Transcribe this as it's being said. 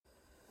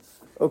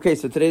Okay,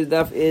 so today's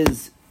daf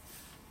is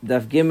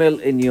daf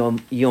Gimel in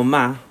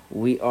Yoma.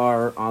 We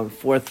are on the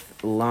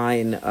fourth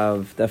line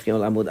of daf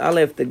Gimel Amud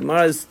Aleph. The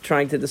Gemara is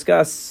trying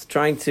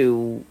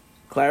to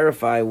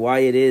clarify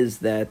why it is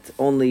that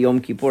only Yom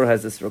Kippur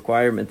has this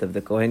requirement of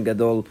the Kohen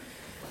Gadol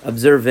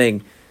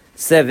observing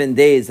 7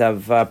 days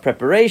of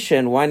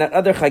preparation. Why not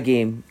other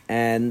Chagim?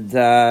 And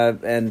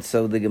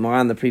so the Gemara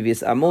on the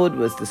previous Amud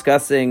was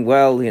discussing,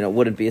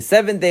 wouldn't be a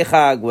 7-day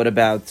Chag? What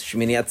about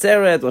Shmini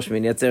Atzeret? Well,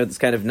 Shmini Atzeret is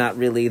kind of not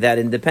really that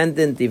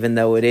independent, even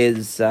though it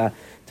is to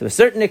a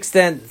certain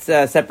extent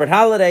separate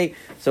holiday.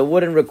 So it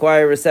wouldn't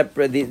require a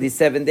separate. These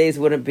 7 days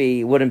wouldn't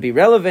be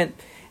relevant.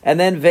 And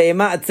then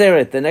Ve'ema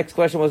Atzeret. The next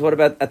question was, what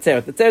about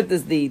Atzeret? Atzeret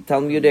is the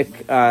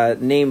Talmudic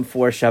name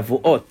for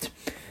Shavuot.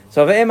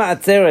 So Ve'ema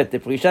Atzeret, the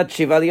Prishat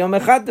Shiva Yom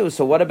Echadu.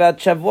 So what about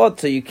Shavuot?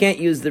 So you can't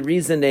use the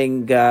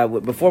reasoning,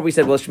 before we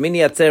said,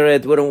 Shmini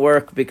Atzeret wouldn't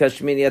work because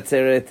Shmini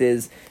Atzeret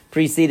is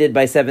preceded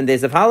by 7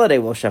 days of holiday.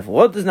 Well,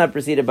 Shavuot is not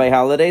preceded by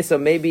holiday, so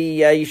maybe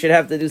you should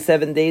have to do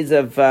 7 days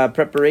of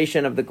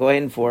preparation of the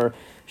Kohen for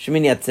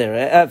Shmini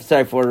Atzeret,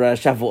 for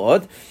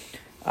Shavuot.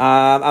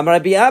 Amar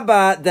Rabbi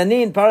Abba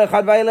Danin par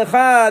echad va'el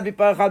echad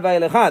bipar echad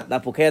va'el echad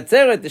lapukei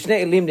atzeret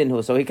shnei elim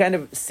dinhu. So he kind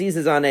of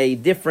seizes on a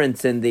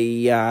difference in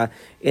the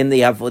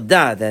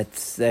avodah.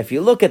 That's if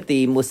you look at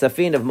the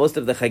musafin of most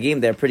of the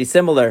chagim, they're pretty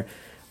similar.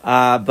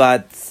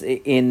 But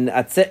in the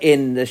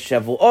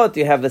Shavuot,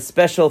 you have a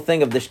special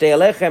thing of the shtei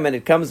alechem, and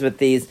it comes with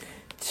these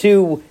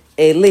 2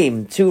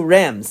 elim, 2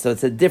 rams. So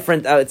it's a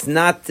different. It's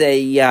not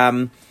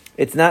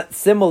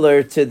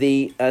similar to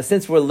the.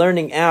 Since we're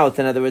learning out,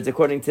 in other words,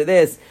 according to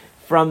this,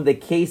 from the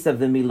case of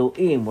the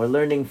Milu'im. We're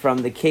learning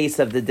from the case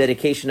of the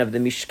dedication of the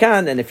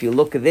Mishkan, and if you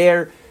look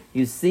there,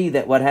 you see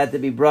that what had to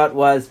be brought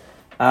was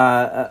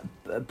par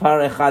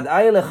echad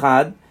ayil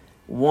echad,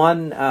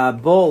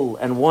 1 bull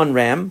and 1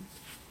 ram,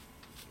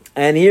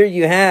 and here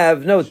you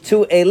have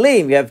 2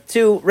 elim. You have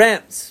 2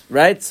 rams,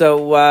 right?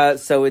 So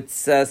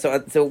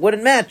it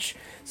wouldn't match.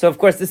 So, of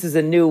course, this is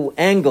a new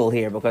angle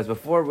here, because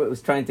before it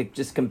was trying to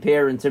just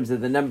compare in terms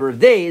of the number of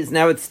days.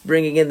 Now it's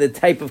bringing in the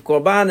type of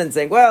korban and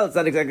saying, well, it's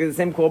not exactly the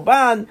same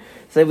korban,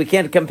 so we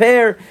can't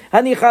compare.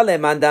 That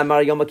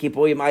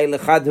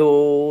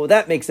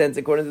makes sense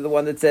according to the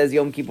one that says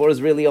Yom Kippur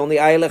is really only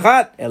Ayil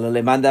Echad.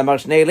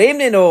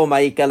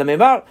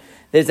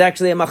 There's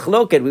actually a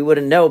machloket. We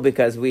wouldn't know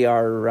because we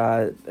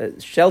are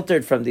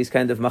sheltered from these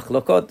kind of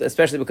machlokot,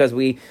 especially because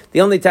the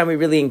only time we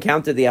really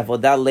encounter the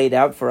avodah laid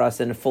out for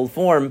us in a full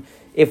form,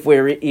 if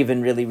we're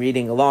even really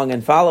reading along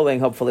and following,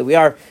 hopefully we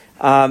are,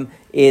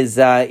 is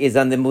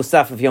on the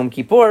Musaf of Yom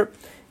Kippur.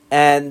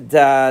 And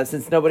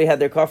since nobody had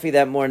their coffee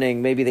that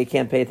morning, maybe they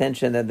can't pay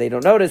attention and they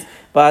don't notice.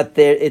 But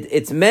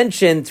it's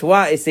mentioned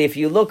twice. If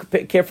you look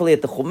carefully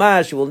at the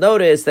Chumash, you will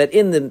notice that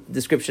in the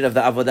description of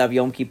the Avodah of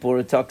Yom Kippur,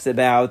 it talks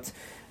about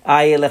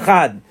Ayil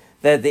Echad,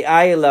 that the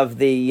Ayil of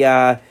the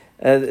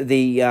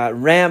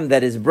ram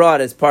that is brought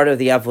as part of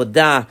the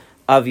Avodah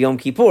of Yom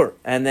Kippur.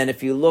 And then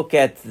if you look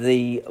at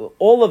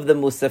all of the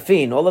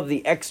Musafin, all of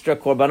the extra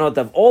korbanot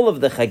of all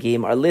of the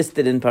Chagim are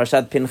listed in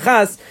Parshat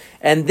Pinchas,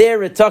 and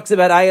there it talks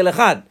about Ayil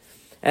Echad.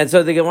 And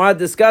so the Gemara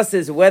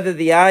discusses whether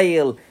the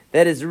Ayil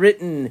that is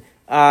written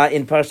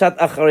in Parshat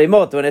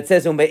Acharemot, when it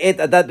says Be'et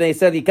Adat Ben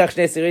Yisrael Yikach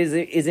Shnei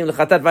Izim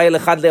L'Chatat V'Ayil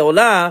Echad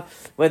Le'olah,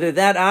 whether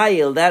that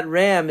Ayil, that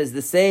ram, is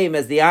the same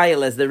as the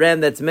Ayil, as the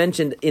ram that's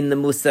mentioned in the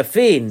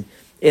Musafin,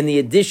 in the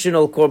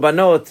additional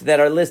korbanot that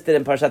are listed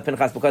in Parshat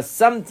Pinchas, because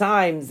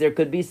sometimes there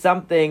could be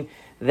something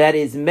that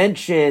is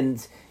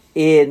mentioned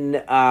in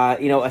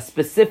a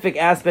specific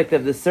aspect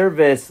of the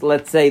service,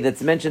 let's say,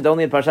 that's mentioned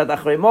only in Parshat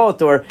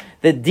Acharemot, or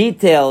the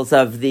details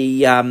of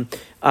the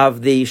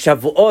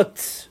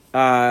Shavuot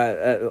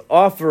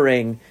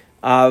offering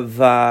of,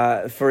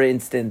 for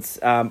instance,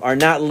 are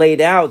not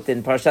laid out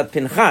in Parshat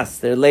Pinchas.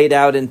 They're laid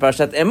out in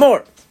Parshat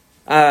Emor.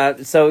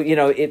 So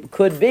it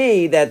could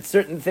be that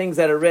certain things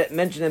that are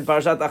mentioned in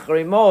Parshat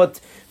Acharemot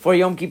for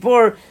Yom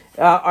Kippur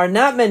are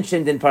not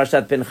mentioned in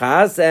Parshat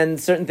Pinchas, and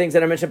certain things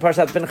that are mentioned in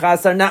Parshat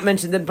Pinchas are not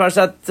mentioned in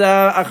Parshat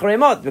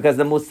Acharemot, because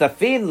the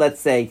Musafin,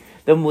 let's say,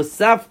 the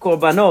Musaf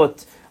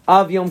Korbanot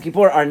of Yom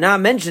Kippur are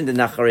not mentioned in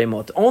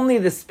Acharemot. Only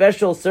the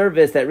special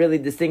service that really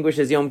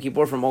distinguishes Yom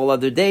Kippur from all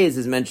other days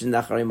is mentioned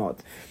in Acharemot.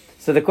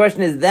 So the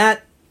question is,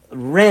 that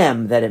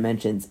ram that it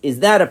mentions, is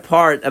that a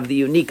part of the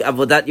unique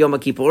Avodat Yom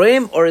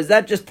Kippurim, or is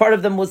that just part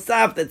of the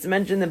Musaf that's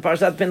mentioned in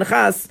Parshat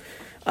Pinchas,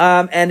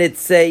 and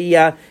it's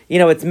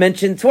it's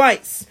mentioned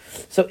twice?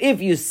 So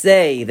if you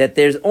say that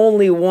there's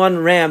only 1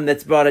 ram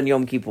that's brought on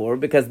Yom Kippur,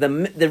 because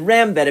the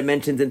ram that it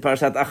mentions in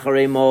Parshat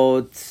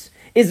Acharemot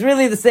is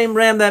really the same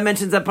ram that it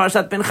mentions in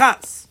Parshat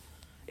Pinchas.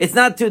 It's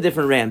not 2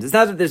 different rams. It's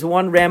not that there's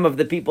 1 ram of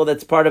the people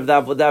that's part of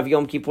the Avodah of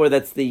Yom Kippur,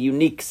 that's the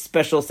unique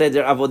special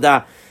Seder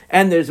Avodah,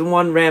 and there's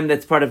 1 ram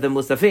that's part of the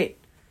Musafin.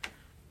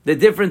 The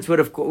difference would,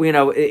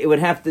 it would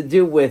have to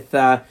do with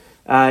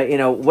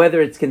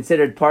whether it's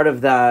considered part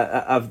of the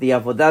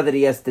avodah that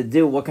he has to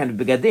do, what kind of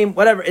begadim,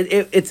 whatever.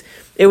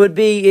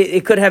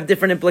 It could have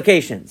different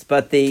implications.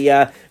 But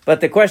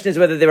the question is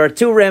whether there are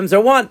two rams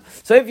or one.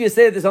 So if you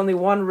say there's only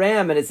one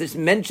ram and it's just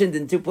mentioned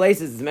in two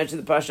places, it's mentioned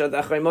in Parashat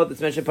Acharei Mot,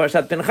 it's mentioned in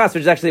Parashat Pinchas,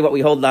 which is actually what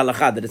we hold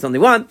la'alacha, that it's only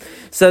one.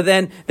 So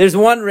then there's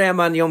one ram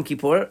on Yom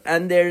Kippur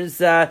and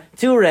there's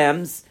two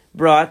rams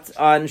brought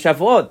on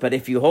Shavuot. But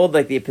if you hold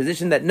like the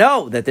position that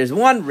no, that there's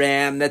one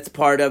ram that's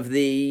part of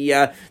the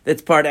of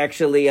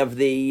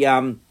the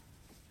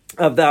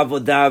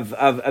avodah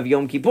of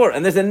Yom Kippur,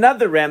 and there's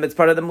another ram that's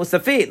part of the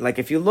musafin. Like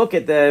if you look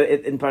at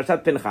in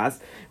Parashat Pinchas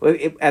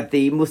at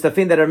the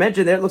musafin that are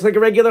mentioned there, it looks like a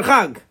regular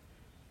chag.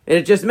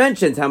 It just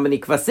mentions how many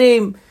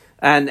kvasim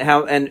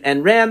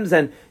and rams,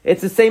 and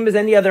it's the same as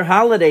any other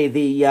holiday.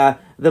 The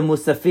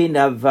musafin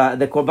of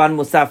the korban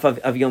musaf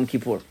of Yom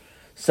Kippur.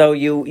 So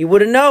you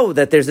wouldn't know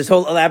that there's this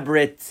whole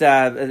elaborate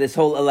ritual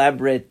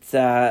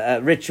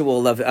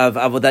of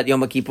Avodat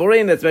Yom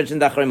Kippurim that's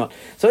mentioned in Acharei Mot.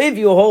 So if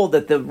you hold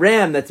that the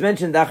ram that's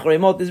mentioned in Acharei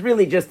Mot is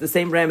really just the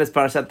same ram as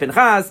Parashat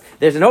Pinchas,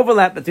 there's an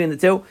overlap between the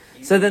two,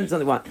 so then it's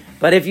only one.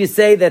 But if you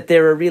say that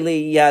there are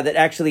really, that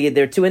actually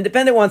there are two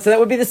independent ones, so that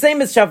would be the same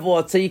as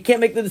Shavuot, so you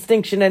can't make the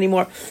distinction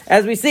anymore.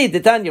 As we see,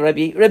 Titania,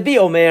 Rabbi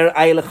Omer,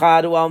 Ayil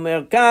Chad, Hu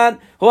Omer Kan,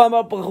 Hu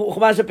Amar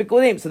Chumash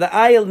HaPikudim. So the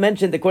Ayil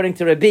mentioned, according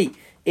to Rabbi,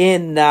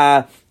 in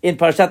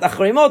Parashat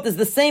Acharei Mot is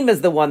the same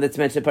as the one that's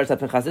mentioned in Parashat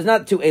Pinchas. There's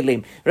not two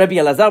elim. Rabbi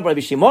Elazar, Rabbi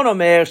Shimon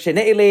Omer,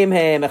 Shnei elim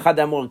hem, echad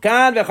amor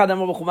kan, ve'echad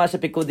amor b'chumash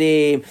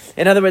hapikudim.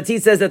 In other words, he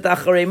says that the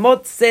Acharei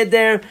Mot,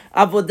 Seder,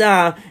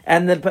 Avodah,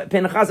 and the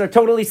Pinchas are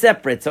totally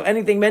separate. So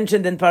anything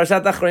mentioned in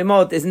Parashat Acharei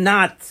Mot is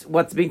not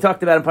what's being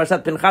talked about in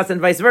Parashat Pinchas, and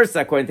vice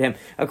versa, according to him.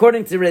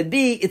 According to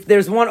Rabbi,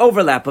 there's one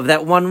overlap of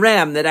that one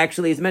ram that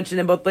actually is mentioned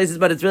in both places,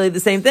 but it's really the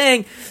same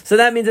thing. So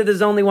that means that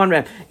there's only one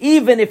ram.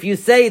 Even if you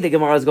say, the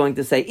Gemara is going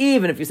to say,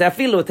 even if you say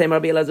afilu teim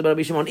Rabbi Elazar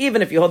Rabbi Shimon,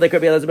 even if you hold like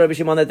Rabbi Elazar Rabbi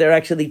Shimon that there are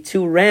actually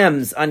two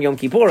rams on Yom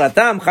Kippur,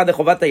 atam chad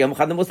chovat hayom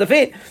chad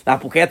musafin,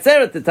 la'apukei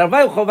atzeret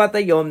tarvayu chovat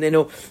hayom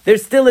nenu.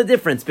 There's still a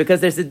difference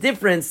because there's a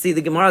difference. See,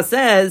 the Gemara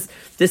says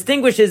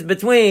distinguishes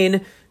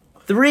between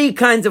three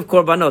kinds of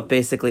korbanot,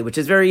 basically, which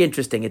is very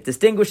interesting. It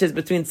distinguishes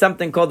between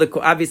something called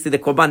obviously the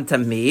korban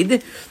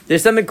tamid.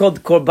 There's something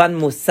called korban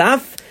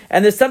musaf.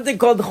 And there's something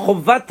called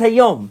Chovat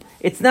Hayom.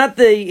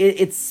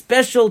 It's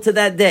special to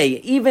that day.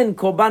 Even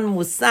Korban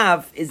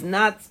Musaf is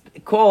not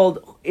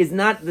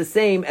the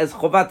same as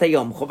Chovat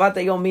Hayom. Chovat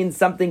Hayom means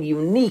something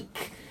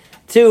unique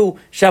to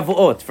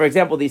Shavuot. For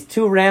example, these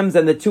two rams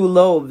and the two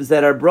loaves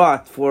that are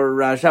brought for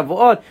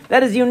Shavuot,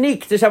 that is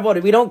unique to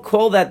Shavuot. We don't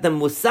call that the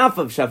Musaf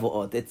of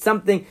Shavuot. It's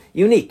something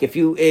unique. If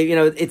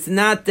it's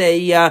not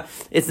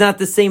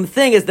the same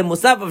thing as the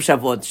Musaf of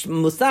Shavuot.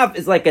 Musaf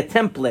is like a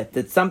template.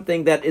 It's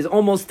something that is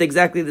almost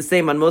exactly the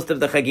same on most of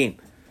the Chagim.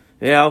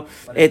 But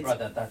it's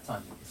brought at that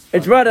time.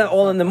 It's brought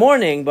all in the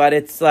morning, but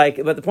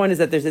the point is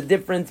that there's a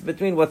difference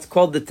between what's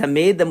called the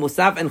tamid, the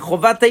musaf, and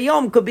chovat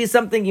hayom could be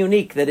something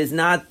unique that is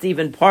not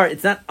even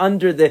it's not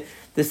under the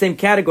same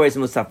category as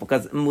musaf,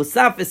 because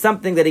musaf is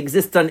something that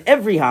exists on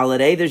every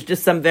holiday. There's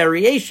just some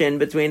variation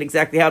between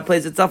exactly how it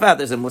plays itself out.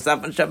 There's a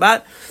musaf on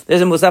Shabbat,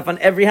 there's a musaf on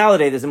every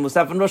holiday, there's a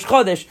musaf on Rosh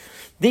Chodesh.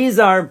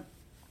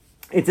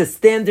 It's a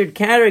standard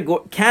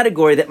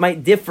category that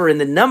might differ in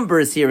the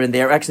numbers here and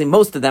there. Actually,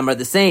 most of them are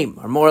the same,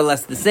 or more or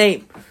less the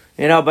same.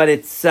 But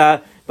it's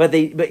but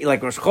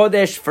like Rosh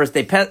Chodesh, first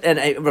day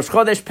and Rosh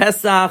Chodesh,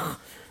 Pesach,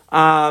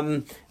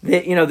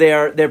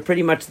 they're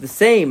pretty much the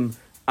same.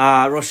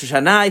 Rosh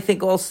Hashanah, I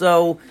think,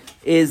 also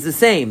is the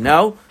same.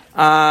 No,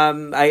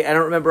 I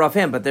don't remember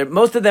offhand, but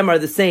most of them are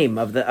the same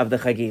of the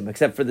Chagim,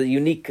 except for the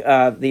unique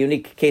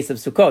case of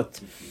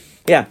Sukkot.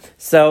 Yeah.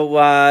 So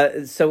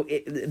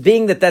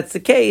being that that's the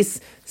case,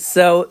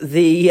 so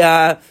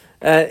the.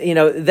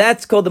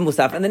 That's called the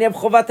musaf. And then you have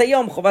chovat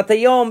hayom. Chovat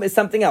hayom is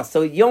something else.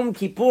 So Yom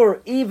Kippur,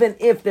 even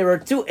if there are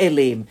two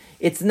elim,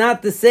 it's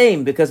not the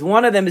same because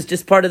one of them is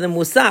just part of the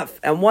musaf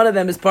and one of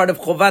them is part of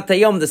chovat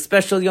hayom, the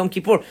special Yom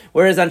Kippur.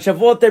 Whereas on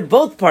Shavuot, they're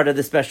both part of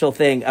the special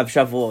thing of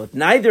Shavuot.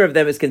 Neither of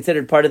them is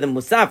considered part of the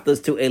musaf,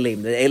 those two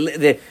elim.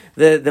 The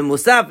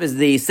musaf is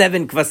the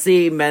 7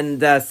 kvasim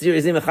and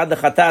sirizim echad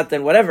chatat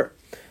and whatever.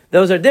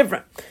 Those are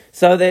different.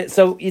 So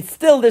it's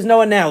still, there's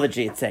no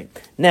analogy, it's saying.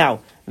 Now,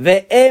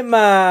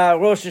 Ve'ema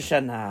Rosh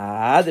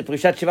Hashanah, the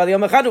Prishat Shiva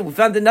Yom Echad. We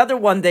found another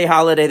one-day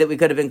holiday that we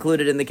could have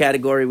included in the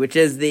category, which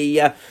is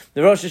the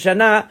Rosh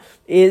Hashanah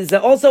is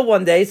also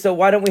one day. So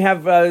why don't we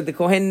have the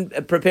Kohen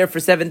prepare for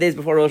 7 days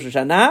before Rosh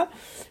Hashanah?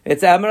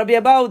 It's Amar Rabbi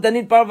Abahu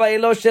Danit Parva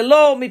Elo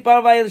Shelo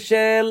Miparva El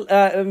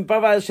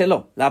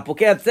Shelo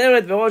La'apukei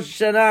Atzeret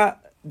veRosh Hashanah.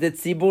 The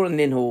tzibur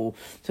ninhu.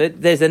 So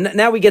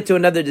now we get to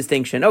another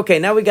distinction. Okay,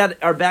 now we got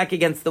our back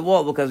against the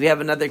wall because we have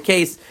another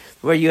case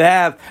where you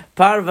have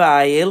parva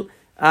ayil,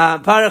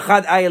 par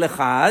echad ayil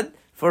echad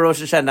for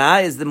Rosh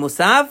Hashanah is the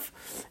musaf,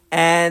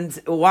 And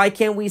why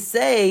can't we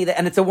say that?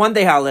 And it's a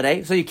one-day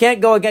holiday, so you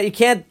can't go again. You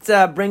can't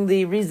bring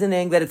the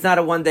reasoning that it's not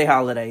a one-day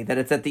holiday, that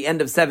it's at the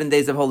end of 7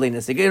 days of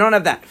holiness. You don't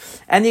have that,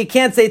 and you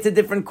can't say it's a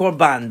different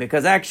korban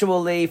because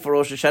actually for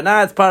Rosh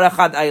Hashanah it's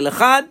parachad ayil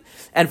echad,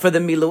 and for the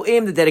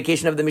miluim, the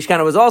dedication of the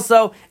Mishkan, was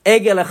also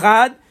egel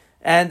echad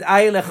and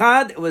ayil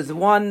echad. It was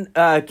one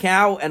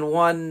cow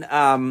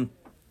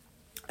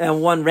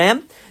and one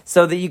ram,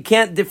 so that you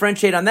can't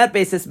differentiate on that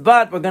basis.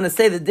 But we're going to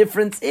say the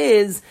difference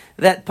is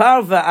that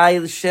parva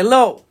ayil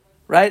shelo,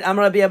 right?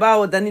 Amar Rabbi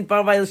Abahu, danin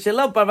parva ayil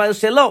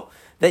shelo,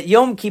 that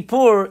Yom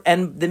Kippur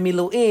and the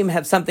Miluim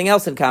have something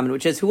else in common,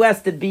 which is who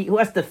has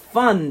to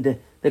fund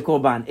the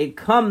korban. It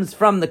comes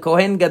from the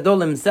Kohen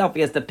Gadol himself.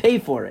 He has to pay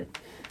for it.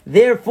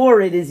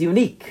 Therefore, it is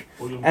unique,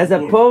 as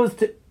opposed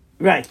to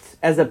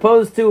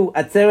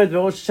Atzeret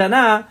Rosh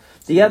Hashanah.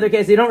 The other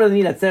case, you don't really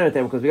need Atzeret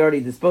there because we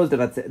already disposed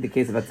of the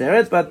case of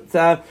Atzeret. But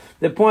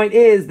the point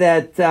is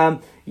that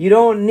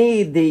you're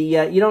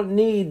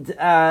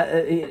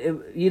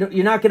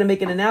not going to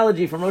make an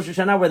analogy from Rosh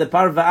Hashanah where the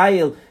Parva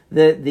Ayil,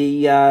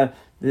 the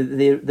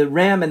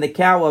ram and the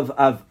cow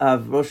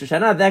of Rosh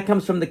Hashanah, that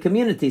comes from the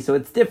community, so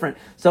it's different.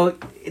 So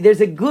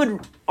there's a good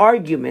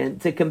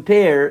argument to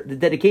compare the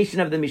dedication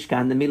of the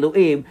Mishkan, the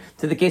Miluim,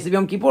 to the case of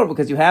Yom Kippur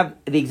because you have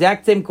the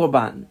exact same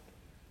korban,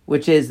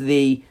 which is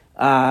the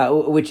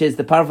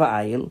parva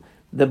ayil,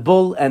 the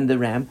bull and the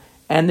ram,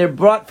 and they're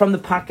brought from the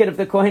pocket of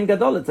the Kohen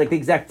Gadol. It's like the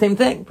exact same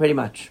thing, pretty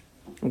much.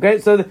 Okay,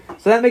 so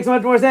that makes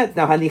much more sense.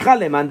 Now,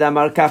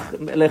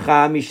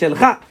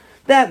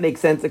 that makes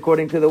sense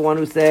according to the one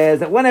who says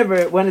that when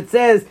it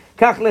says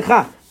kach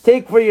lecha,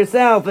 take for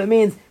yourself, it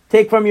means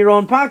take from your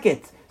own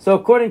pocket. So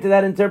according to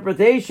that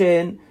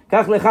interpretation,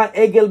 kach lecha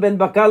egel ben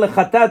bakar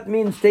lechatat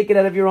means take it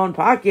out of your own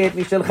pocket,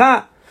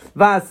 mishelcha.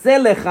 And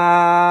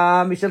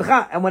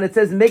when it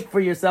says make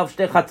for yourself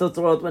shtei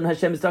chatzotzorot, when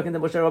Hashem is talking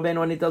to Moshe Rabbeinu,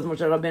 when he tells Moshe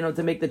Rabbeinu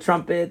to make the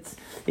trumpets,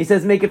 he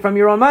says make it from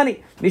your own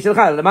money. But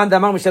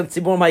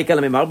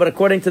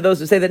according to those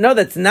who say that no,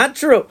 that's not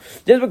true.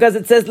 Just because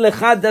it says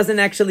lecha doesn't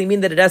actually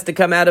mean that it has to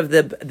come out of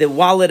the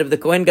wallet of the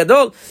Kohen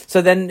Gadol.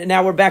 So then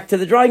now we're back to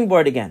the drawing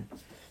board again.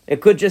 It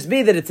could just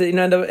be that it's, in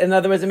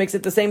other words, it makes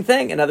it the same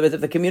thing. In other words,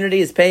 if the community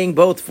is paying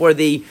both for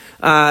the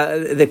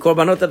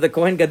korbanot of the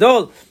Kohen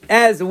Gadol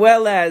as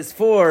well as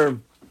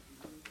for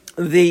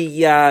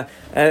the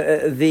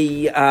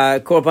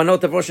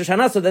korbanot of Rosh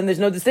Hashanah, so then there's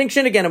no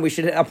distinction again, and we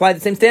should apply the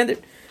same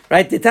standard,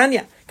 right?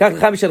 Titania. So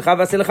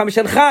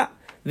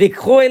Rabbi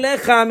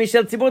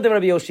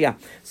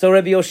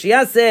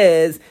Yoshia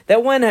says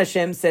that when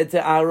Hashem said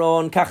to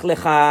Aaron, Kach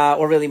lecha,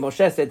 or really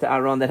Moshe said to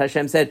Aaron that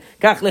Hashem said,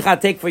 Kach lecha,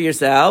 take for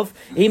yourself,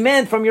 he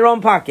meant from your own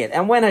pocket.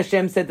 And when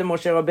Hashem said to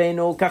Moshe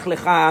Rabbeinu, Kach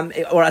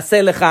lecha, or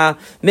Aseh lecha,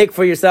 make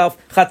for yourself,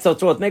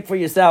 Chatzotzot, make for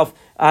yourself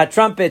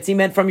trumpets, he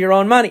meant from your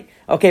own money.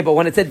 Okay, but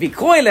when it said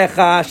V'kroi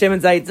lecha, Shem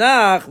and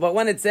Zaitzach, but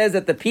when it says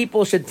that the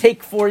people should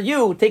take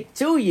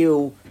to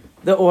you,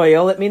 the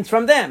oil, it means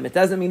from them. It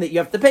doesn't mean that you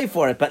have to pay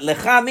for it, but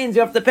lecha means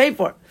you have to pay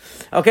for it.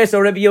 Okay, so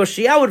Rabbi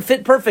Yoshia would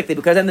fit perfectly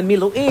because then the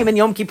Miluim and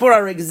Yom Kippur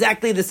are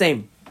exactly the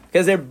same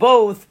because they're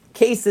both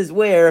cases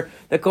where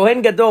the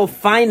Kohen Gadol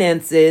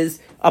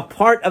finances a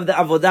part of the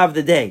avodah of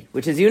the day,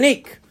 which is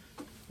unique.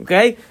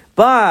 Okay,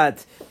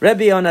 but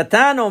Rabbi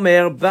Yonatan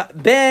Omer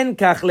ben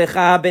kach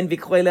lecha ben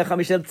v'kroi lecha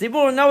mishel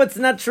tzibur. No, it's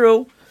not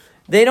true.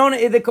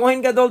 The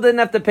Kohen Gadol didn't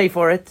have to pay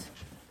for it.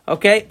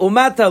 Okay,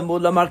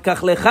 umatalmud lamar kach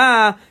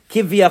lecha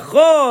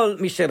kivyachol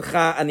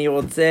mishelcha ani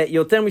rotze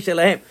yoter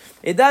mishelahem.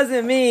 It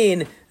doesn't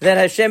mean that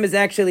Hashem is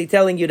actually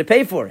telling you to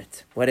pay for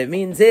it. What it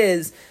means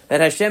is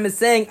that Hashem is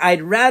saying,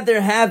 I'd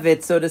rather have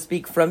it, so to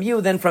speak, from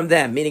you than from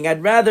them. Meaning,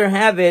 I'd rather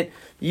have it,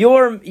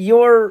 your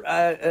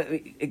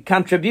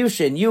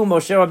contribution, you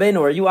Moshe Rabbeinu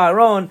or you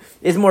Aaron,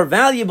 is more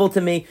valuable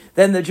to me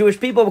than the Jewish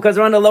people because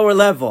they're on a lower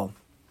level.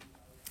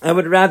 I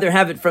would rather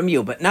have it from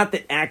you, but not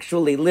that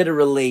actually,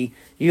 literally,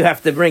 you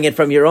have to bring it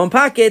from your own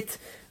pocket,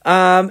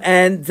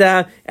 and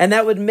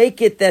that would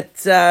make it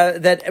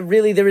that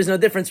really there is no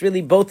difference.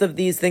 Really, both of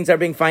these things are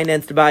being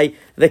financed by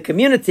the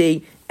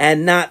community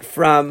and not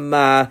from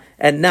Aaron.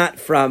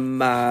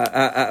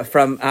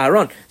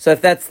 So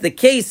if that's the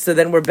case, so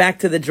then we're back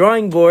to the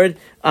drawing board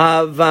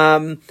of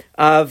how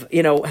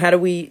do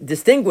we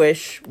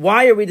distinguish?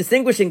 Why are we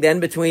distinguishing then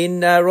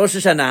between Rosh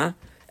Hashanah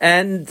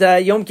and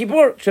Yom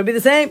Kippur? Should be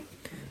the same.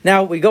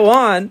 Now we go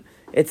on.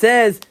 It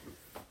says,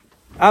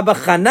 Abba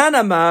Chanan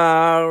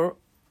Amar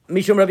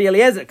Mishum Rabbi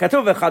Eliezer.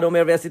 Katuv echad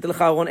omer v'yasit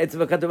lecha Aaron etz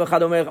v'katuv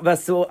echad omer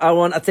v'asu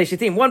Aaron atzei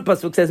shitim. One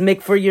pasuk says,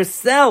 make for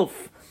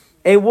yourself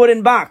a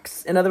wooden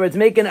box. In other words,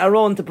 make an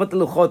Aaron to put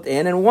the luchot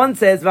in. And one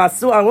says,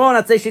 v'asu Aaron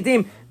atzei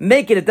shitim.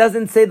 Make it. It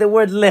doesn't say the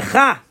word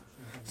lecha.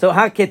 So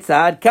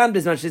haketzad kan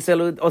bizman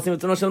sheselu osim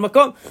utzono shel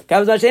makom.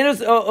 Kan bizman she'enu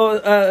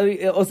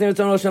osim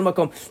utzono shel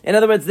makom. In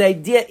other words, the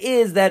idea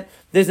is that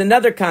there's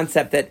another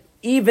concept that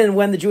even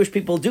when the Jewish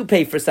people do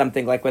pay for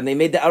something, like when they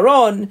made the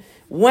Aron,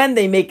 when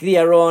they make the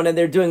Aron and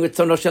they're doing it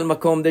Tzono Shel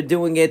Makom, they're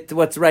doing it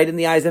what's right in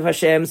the eyes of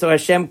Hashem, so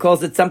Hashem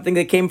calls it something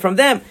that came from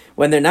them.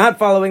 When they're not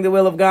following the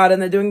will of God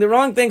and they're doing the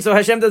wrong thing, so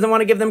Hashem doesn't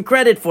want to give them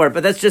credit for it.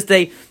 But that's just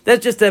a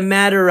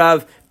matter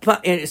of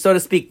so to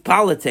speak,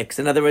 politics.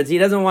 In other words, he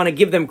doesn't want to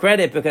give them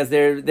credit because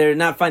they're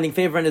not finding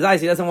favor in his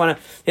eyes. He doesn't want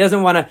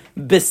to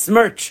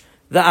besmirch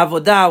the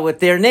avodah with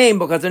their name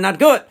because they're not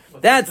good.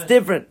 That's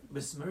different.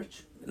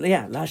 Besmirch?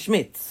 Yeah,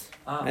 lashmitz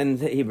in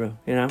Hebrew.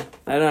 I don't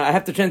know. I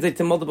have to translate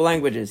to multiple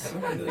languages.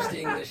 English to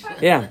English.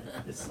 Yeah.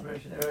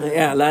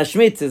 Yeah,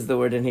 lashmitz is the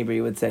word in Hebrew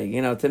you would say.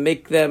 To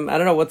make them, I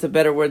don't know, what's a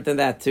better word than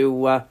that?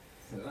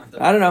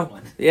 I don't know.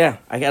 Yeah,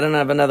 I don't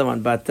have another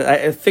one, but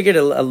I figured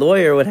a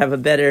lawyer would have a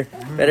better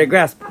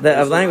grasp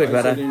of language.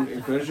 But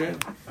in Persian?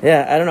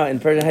 Yeah, I don't know. In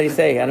Persian, how do you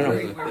say? I don't know.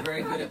 We're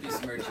very good at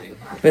besmirching.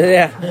 But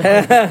yeah,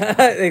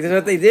 that's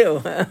what they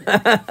do.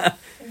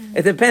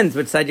 It depends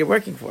which side you're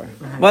working for.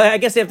 Well, I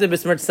guess you have to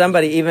besmirch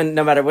somebody, even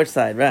no matter which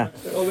side.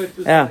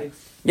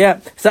 Yeah.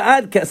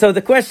 So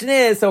the question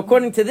is, so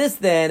according to this,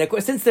 then,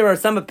 since there are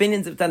some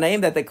opinions of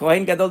Tanaim that the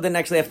Kohen Gadol didn't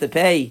actually have to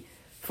pay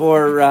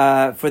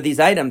for these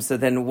items, so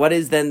then what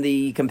is then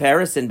the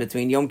comparison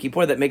between Yom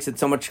Kippur that makes it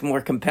so much more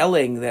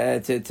compelling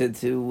to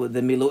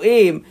the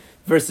Miluim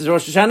versus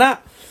Rosh Hashanah?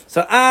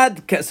 So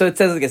it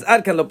says like this: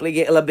 Ad kan lo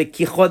pligi ela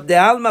bekichot de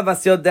alma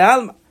vasiot de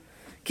alma.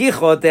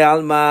 Kichot de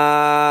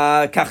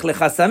alma kach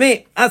lecha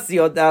sami,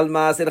 asiot de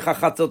alma aseh lecha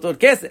chatzot od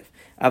kesef.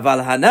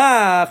 Aval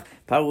hanach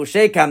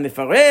parushei kan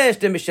mefaresh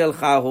de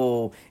mishelcha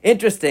hu.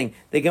 Interesting.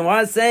 The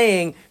Gemara is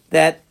saying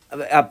that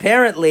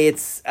apparently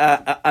it's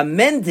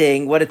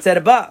amending what it said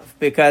above,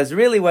 because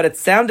really what it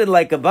sounded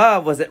like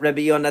above was that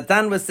Rabbi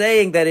Yonatan was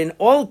saying that in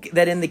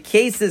the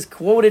cases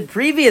quoted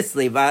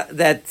previously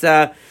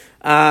that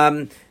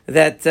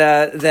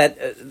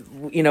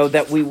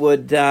we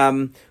would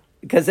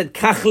because it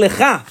kach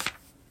lecha,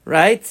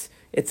 right?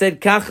 It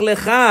said kach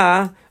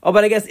lecha. Oh,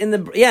 but I guess in the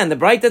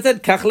bright that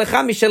said kach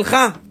lecha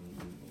mishelcha.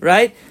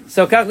 Right?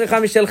 So kach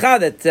lecha mishelcha,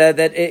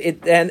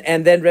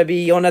 and then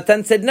Rabbi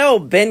Yonatan said no,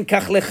 ben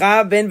kach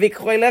lecha ben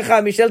vikchoy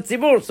lecha mishel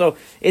tzibur. So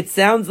it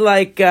sounds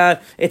like Rabbi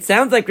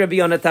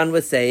Yonatan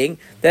was saying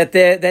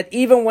that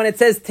even when it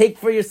says take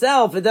for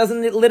yourself, it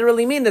doesn't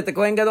literally mean that the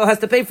Kohen Gadol has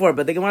to pay for it.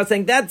 But the Gemara is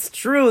saying that's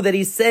true, that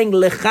he's saying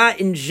lecha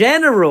in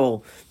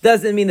general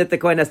doesn't mean that the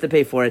Kohen has to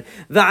pay for it.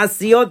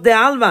 Va'asiyot de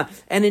alma,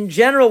 and in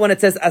general when it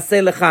says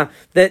aseh lecha,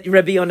 that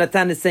Rabbi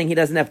Yonatan is saying he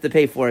doesn't have to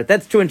pay for it.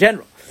 That's true in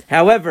general.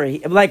 However,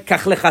 like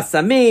kach lecha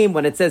samim,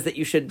 when it says that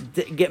you should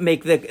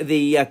make the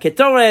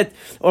ketoret,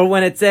 or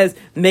when it says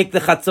make the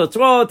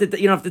chatzotrot,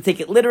 you don't have to take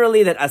it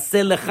literally, that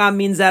aseh lecha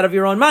means out of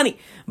your own money.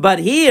 But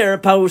here,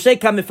 parushei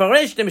ka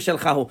mefaresh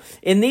mishelchahu.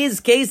 In these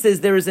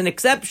cases, there is an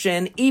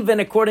exception, even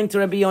according to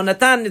Rabbi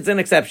Yonatan, it's an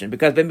exception.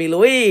 Because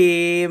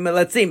b'miluim,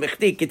 let's see,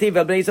 mechti, kitiv,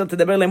 al bnei Yisrael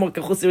tedaber lemor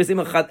kachus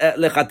yirisim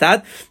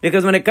lechatat.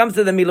 Because when it comes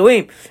to the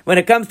miluim, when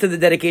it comes to the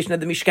dedication of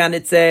the Mishkan,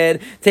 it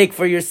said, take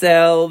for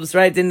yourselves,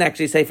 right? It didn't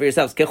actually say for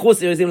yourselves.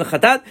 Kachus yirisim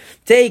lechatat.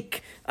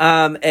 Take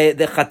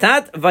the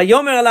chatat.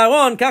 Vayomer al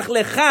Aaron, kach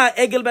lecha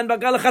egel ben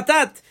bakar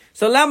lechatat.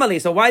 So lamali.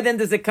 So why then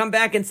does it come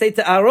back and say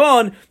to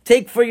Aaron,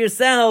 take for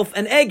yourself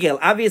an egel?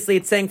 Obviously,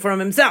 it's saying for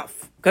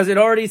himself, because it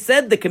already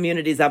said the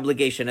community's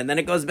obligation, and then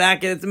it goes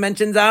back and it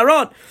mentions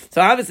Aaron. So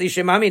obviously,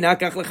 shemami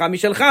nakach lecha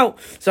mishelchau.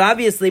 So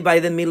obviously, by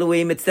the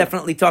miluim, it's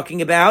definitely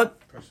talking about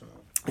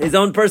his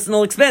own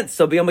personal expense.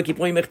 So b'yom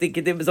kippurim mechti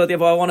kitiv b'zot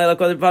yavo Aaron el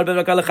kodem par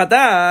b'vakal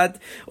lechatat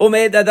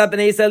umed adat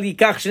b'nei Yisrael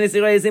yikach shnei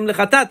sirei ezim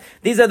lechatat.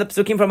 These are the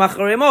psukim from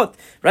Acharemot,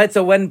 right?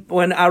 So when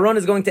Aaron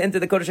is going to enter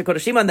the Kodesh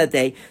HaKodeshim on that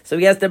day, so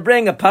he has to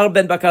bring a par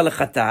ben bakar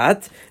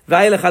lechatat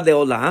v'ay lechad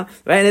leolah,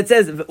 right? And it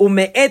says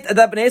umed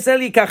adat b'nei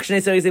Yisrael yikach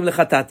shnei sirei ezim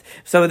lechatat.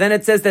 So then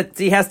it says that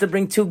he has to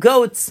bring 2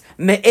 goats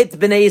me'et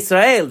b'nei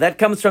Yisrael. That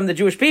comes from the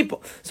Jewish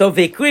people. So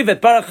v'ikriv et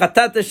par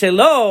chatat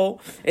shelo.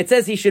 It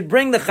says he should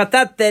bring the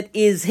chatat that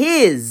is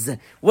his.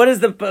 What is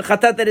the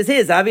chatat that is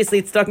his? Obviously,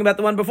 it's talking about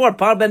the one before.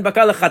 Par ben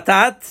bakar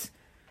lechatat,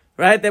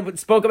 right? That we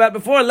spoke about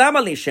before.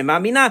 Lamali shema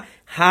mina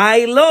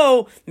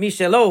haylo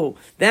mishelohu.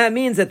 That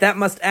means that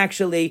must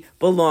actually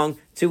belong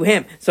to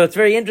him. So it's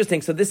very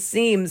interesting. So this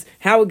seems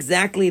how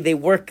exactly they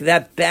work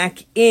that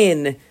back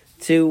in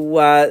to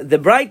the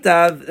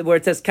Braita, where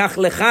it says kach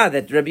lecha,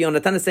 that Rabbi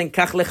Yonatan is saying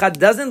kach lecha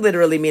doesn't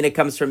literally mean it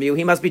comes from you.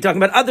 He must be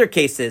talking about other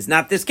cases,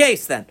 not this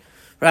case then.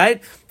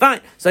 Right?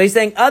 Fine. So he's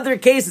saying other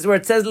cases where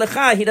it says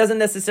lecha, he doesn't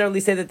necessarily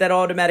say that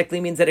automatically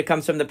means that it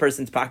comes from the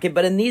person's pocket.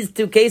 But in these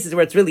 2 cases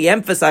where it's really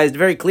emphasized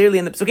very clearly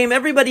in the Psukim,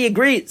 everybody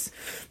agrees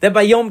that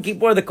by Yom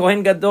Kippur, the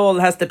Kohen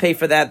Gadol has to pay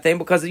for that thing,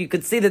 because you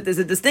could see that there's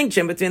a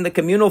distinction between the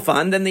communal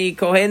fund and the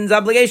Kohen's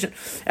obligation.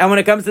 And when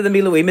it comes to the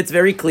Miluim, it's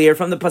very clear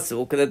from the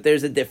Pasuk that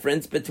there's a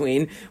difference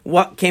between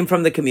what came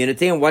from the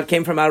community and what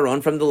came from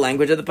Aaron, from the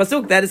language of the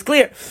Pasuk. That is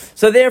clear.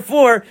 So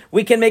therefore,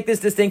 we can make this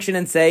distinction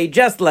and say,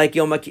 just like the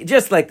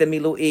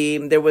Miluim,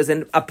 there was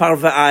a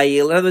parva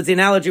ayil. In other words, the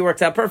analogy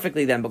works out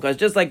perfectly then, because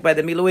just like by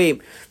the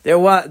miluim, there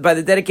was, by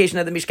the dedication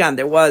of the Mishkan,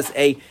 there was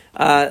a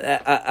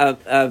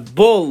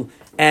bull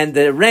and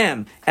the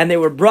ram, and they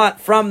were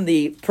brought from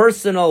the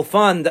personal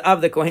fund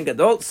of the Kohen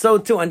Gadol. So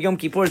too on Yom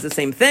Kippur is the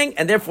same thing,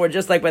 and therefore,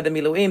 just like by the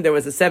miluim, there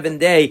was a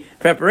 7-day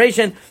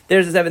preparation.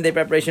 There's a 7-day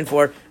preparation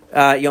for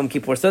Yom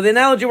Kippur. So the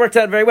analogy works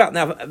out very well.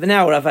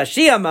 Now Rav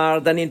Ashi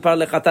Amar Danin par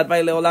lechatat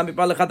vay leolam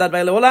par lechatat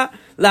vay leola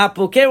la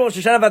puker Rosh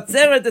Hashanah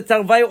vatzeret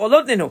etzarvayu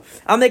olot ninu.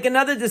 I'll make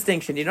another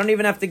distinction. You don't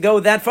even have to go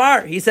that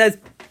far. He says,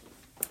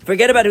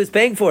 forget about who's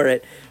paying for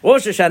it.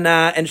 Rosh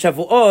Hashanah and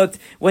Shavuot,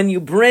 when you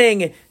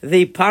bring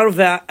the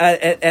parva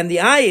and the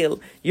ayil,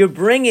 you're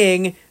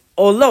bringing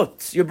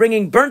olot. You're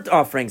bringing burnt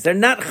offerings. They're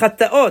not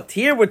chataot.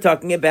 Here we're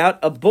talking about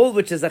a bull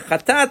which is a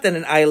chatat and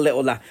an ayil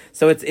leolah.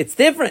 So it's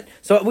different.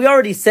 So we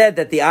already said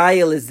that the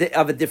ayil is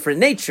of a different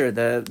nature.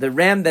 The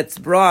ram that's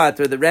brought,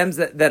 or the rams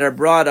that are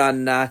brought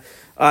on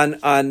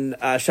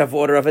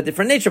Shavuot are of a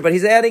different nature, but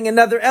he's adding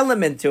another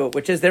element to it,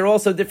 which is they're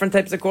also different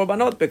types of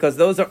korbanot, because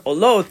those are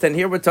olot, and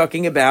here we're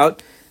talking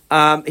about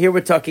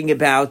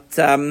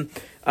chatatin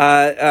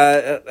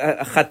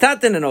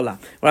and olah.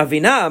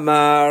 Ravina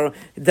amar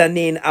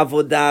danin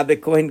avodah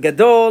bekohen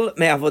gadol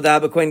me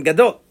avodah bekohen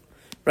gadol.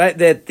 Right,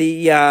 that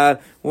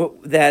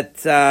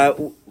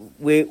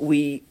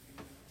we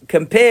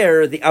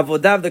compare the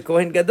avodah of the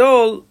kohen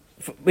gadol,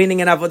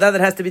 meaning an avodah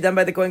that has to be done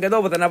by the Kohen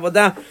Gadol, with an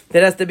avodah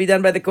that has to be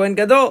done by the Kohen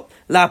Gadol.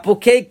 La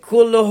pukei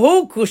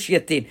kulhu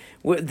kushyatin.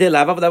 The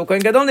lav avodah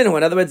Kohen Gadol.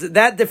 In other words,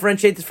 that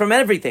differentiates from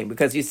everything,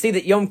 because you see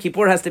that Yom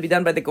Kippur has to be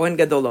done by the Kohen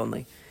Gadol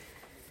only.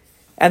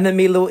 And the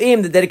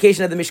Miluim, the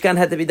dedication of the Mishkan,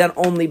 had to be done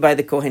only by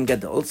the Kohen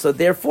Gadol. So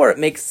therefore, it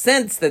makes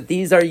sense that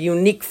these are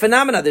unique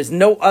phenomena. There's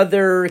no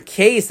other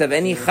case of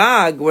any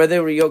Chag where the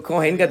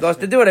Kohen Gadol has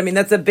to do it. I mean,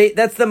 that's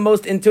the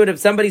most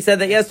intuitive. Somebody said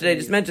that yesterday. I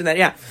just mentioned that.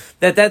 Yeah,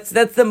 that's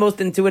the most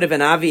intuitive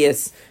and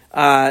obvious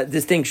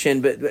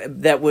distinction,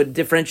 but that would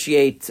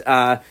differentiate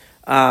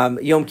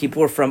Yom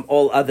Kippur from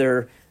all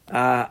other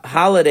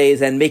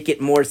holidays and make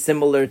it more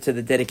similar to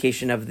the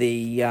dedication of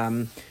the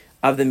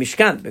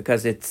Mishkan,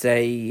 because it's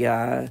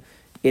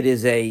it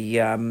is a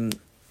unique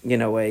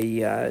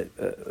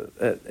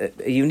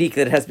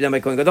that it has to be done by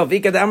Kohen Gadol.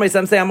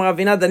 Some say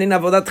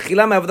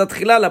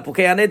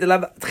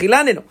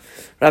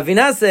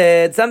Ravina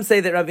said, some say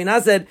that Ravina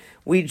said,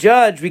 we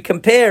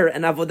compare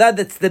an avodah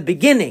that's the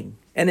beginning,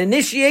 an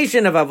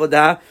initiation of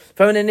avodah,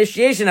 from an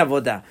initiation of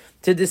avodah,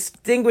 to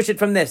distinguish it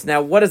from this.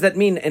 Now, what does that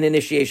mean, an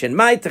initiation?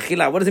 Mai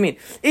techila, what does it mean?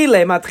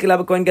 Ile ma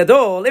techila b'Kohen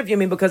Gadol, if you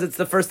mean because it's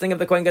the first thing of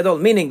the Kohen Gadol,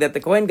 meaning that the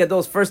Kohen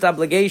Gadol's first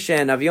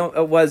obligation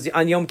was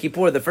on Yom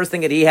Kippur. The first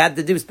thing that he had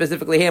to do,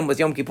 specifically him, was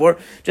Yom Kippur,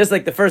 just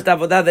like the first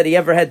avodah that he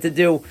ever had to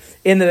do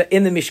in the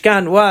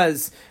Mishkan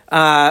was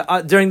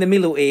during the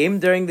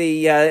Miluim, during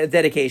the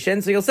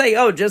dedication. So you'll say,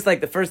 just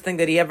like the first thing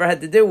that he ever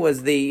had to do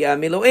was the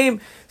Miluim,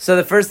 so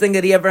the first thing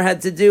that he ever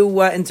had to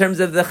do in terms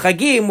of the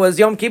Chagim was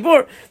Yom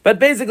Kippur. But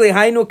basically,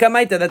 Hainu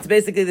Kamaita, that's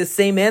basically the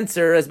same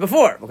answer as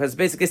before, because it's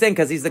basically saying,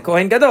 because he's the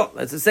Kohen Gadol.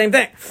 That's the same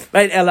thing.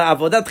 Right?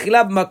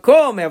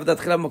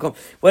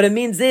 What it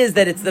means is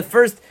that it's the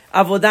first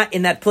avodah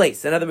in that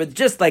place. In other words,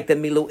 just like the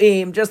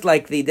Miluim, just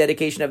like the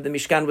dedication of the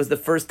Mishkan was the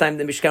first time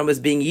the Mishkan was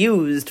being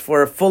used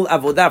for a full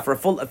avodah, for a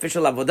full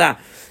official avodah,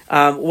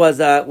 was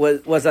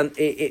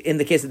in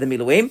the case of the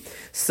Miluim.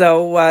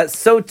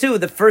 So too,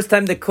 the first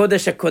time the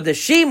Kodesh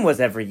HaKodeshim was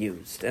ever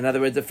used. In other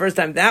words, the first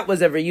time that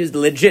was ever used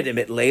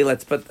legitimately,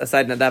 let's put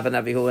aside Nadav and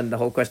Avihu and the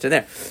whole question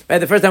there. Right?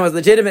 The first time it was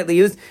legitimately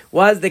used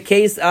was the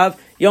case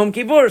of Yom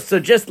Kippur. So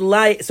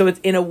it's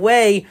in a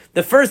way,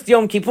 the first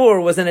Yom Kippur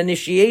was an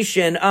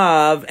initiation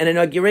of, an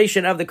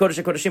inauguration of the Kodesh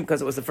HaKodeshim,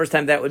 because it was the first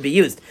time that would be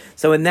used.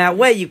 So in that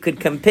way, you could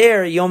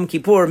compare Yom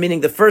Kippur,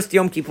 meaning the first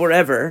Yom Kippur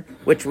ever,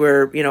 which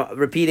we're,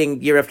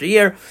 repeating year after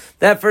year.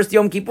 That first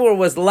Yom Kippur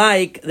was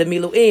like the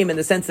Miluim in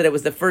the sense that it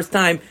was the first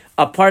time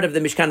a part of the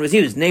Mishkan was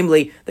used,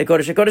 namely the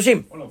Kodesh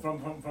HaKodeshim. From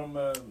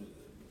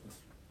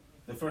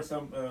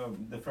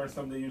the first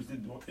time they used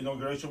it,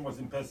 inauguration was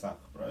in Pesach,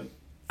 right?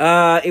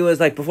 It was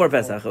like before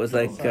Pesach. It was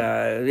like,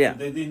 yeah.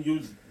 They didn't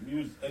use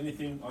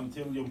anything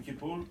until Yom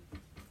Kippur?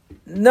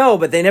 No,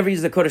 but they never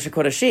used the Kodesh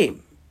HaKodeshim.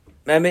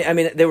 I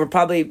mean, they were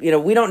probably,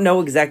 we don't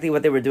know exactly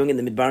what they were doing in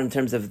the Midbar in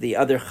terms of the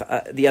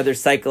other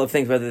cycle of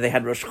things, whether they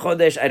had Rosh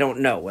Chodesh, I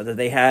don't know. Whether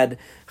they had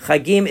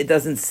Chagim, it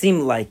doesn't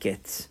seem like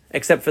it.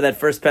 Except for that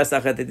first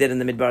Pesach that they did in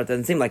the Midbar, it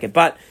doesn't seem like it.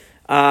 But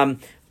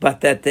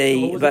that they...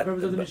 So what was the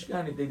purpose of the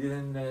Mishkan if they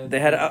didn't... they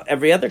had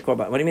every other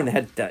Korban. What do you mean? They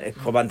had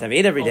Korban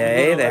Tamid every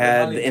day. They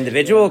had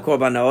individual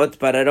Korbanot,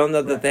 but I don't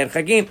know that they had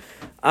Chagim.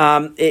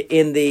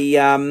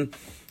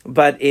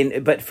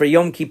 But for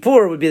Yom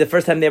Kippur, it would be the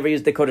first time they ever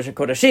used the Kodesh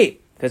HaKodeshim,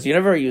 because you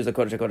never use the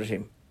Kodesh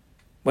HaKodeshim.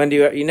 When do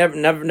you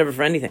never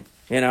for anything,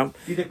 Did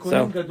the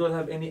Kohen Gadol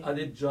have any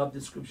other job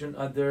description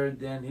other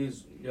than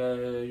his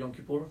Yom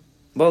Kippur?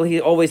 Well,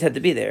 he always had to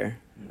be there.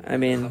 I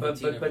mean,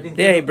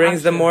 he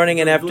brings the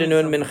morning and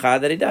afternoon mincha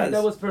that he does.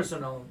 That was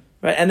personal,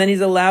 right? And then he's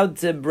allowed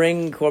to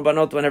bring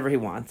korbanot whenever he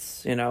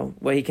wants.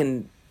 Where he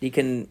can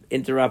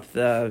interrupt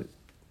the,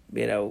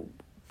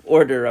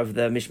 order of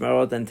the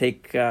mishmarot and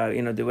take,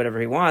 do whatever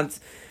he wants.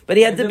 But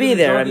he had to be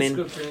there. I mean,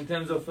 in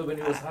terms of when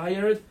he was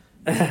hired,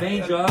 his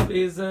main job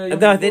is.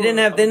 No, they didn't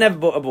have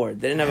a board.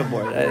 They didn't have a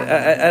board.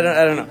 I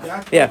don't know.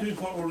 Yeah.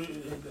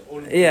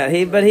 Yeah.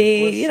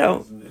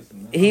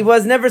 he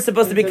was never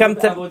supposed to become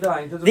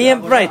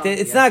right.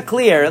 It's not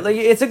clear. Like,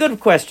 it's a good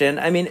question.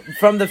 I mean,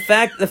 from the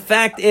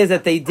fact is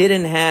that they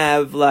didn't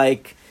have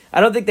like,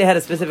 I don't think they had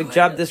a specific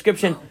job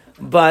description,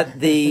 but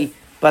the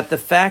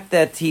fact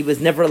that he was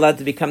never allowed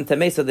to become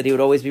tamei, so that he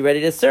would always be ready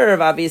to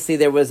serve. Obviously,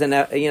 there was an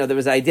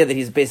idea that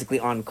he's basically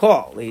on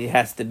call. He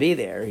has to be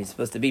there. He's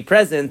supposed to be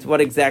present. What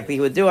exactly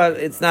he would do?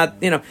 It's not.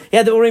 He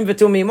had the urim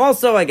v'tumim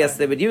also. I guess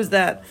they would use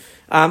that.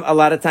 A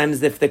lot of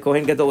times, if the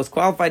Kohen Gadol was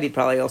qualified, he'd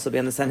probably also be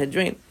on the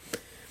Sanhedrin.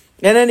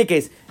 In any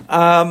case, ki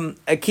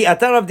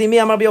atar Rav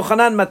Dimi amar Rabbi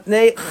Yochanan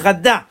matnei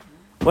chada.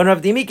 When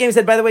Rav Dimi came and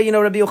said, by the way,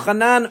 Rabbi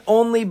Yochanan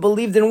only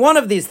believed in one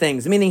of these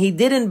things, meaning he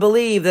didn't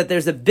believe that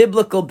there's a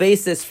biblical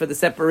basis for the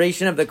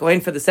separation of the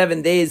Kohen for the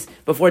 7 days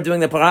before doing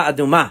the Parah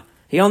Adumah.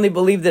 He only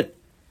believed that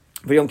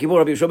for Yom Kippur,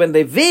 Rabbi Yeshua ben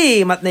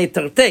Levi matnei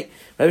tertei.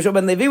 Rabbi Yeshua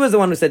ben Levi was the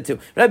one who said to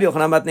Rabbi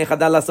Yochanan matnei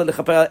chada lasod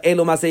lechaper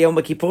elu maseh Yom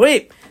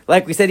Kippurim.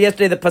 Like we said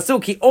yesterday, the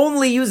pasuk, he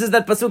only uses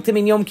that pasuk to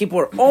mean Yom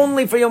Kippur.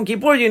 Only for Yom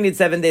Kippur you need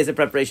 7 days of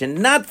preparation,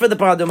 not for the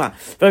Parah Adumah.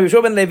 Rabbi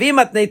Yeshua ben Levi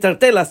matnei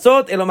tertei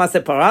lasod elu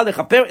maseh parah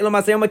lechaper elu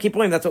maseh Yom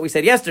Kippurim. That's what we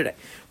said yesterday,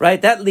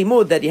 right? That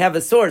limud, that you have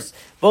a source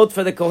both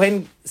for the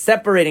Kohen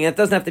separating. It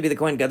doesn't have to be the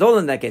Kohen Gadol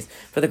in that case.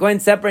 For the Kohen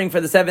separating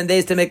for the 7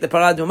 days to make the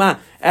Parah Adumah,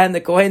 and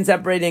the Kohen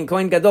separating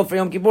Kohen Gadol for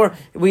Yom Kippur,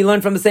 we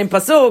learn from the same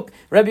pasuk.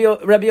 Rabbi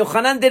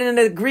Yochanan didn't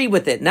agree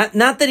with it. Not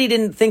that he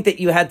didn't think that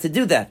you had to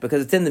do that,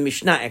 because it's in the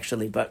Mishnah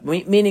actually, but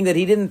meaning that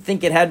he didn't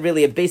think it had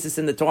really a basis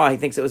in the Torah. He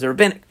thinks it was a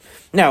rabbinic.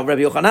 Now,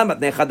 Rabbi Yochanan,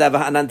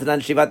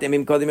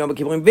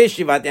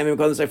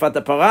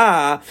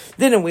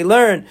 didn't we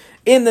learn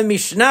in the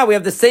Mishnah? We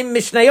have the same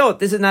Mishnayot.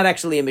 This is not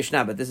actually a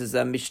Mishnah, but this is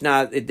a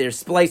Mishnah. They're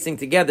splicing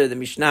together the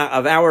Mishnah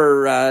of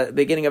our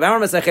beginning of our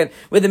Masechet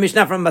with the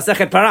Mishnah from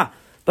Masechet Parah.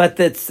 But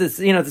it's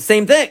the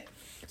same thing.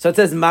 So it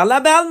says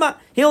Ma'ala Ba'alma.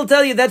 He'll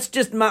tell you that's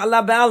just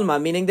Ma'ala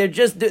Ba'alma, meaning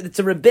it's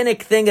a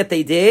rabbinic thing that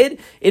they did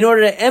in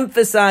order to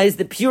emphasize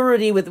the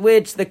purity with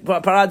which the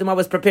Parah Adumah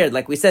was prepared.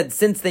 Like we said,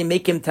 since they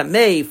make him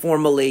Tamei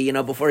formally,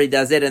 before he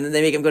does it, and then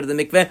they make him go to the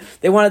mikveh,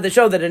 they wanted to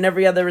show that in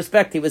every other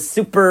respect he was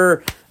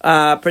super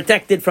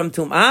protected from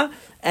Tum'ah.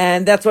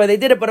 And that's why they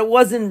did it, but it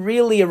wasn't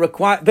really a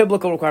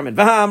biblical requirement.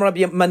 Wasn't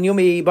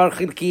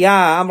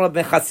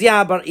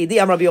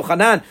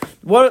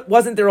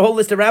there a whole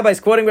list of rabbis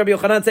quoting Rabbi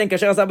Yochanan saying,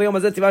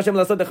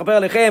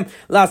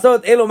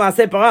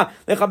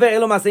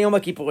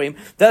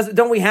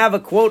 don't we have a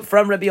quote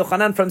from Rabbi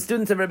Yochanan, from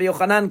students of Rabbi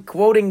Yochanan,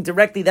 quoting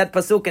directly that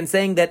pasuk and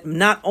saying that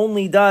not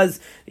only does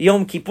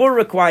Yom Kippur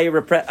require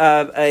a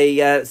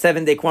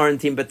 7-day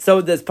quarantine, but so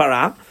does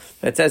Parah?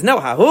 It says, no,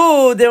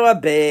 hahu de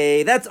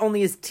Rabbi. That's only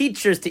his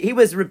teachers. He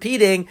was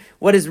repeating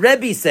what his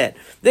Rebbe said.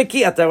 Right?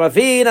 Rabbi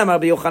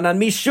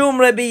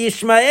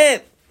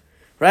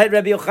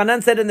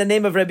Yochanan said in the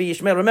name of Rabbi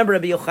Yishmael. Remember,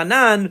 Rabbi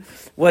Yochanan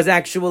was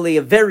actually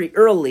a very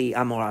early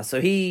Amorah.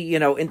 So he,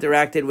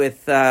 interacted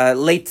with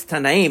late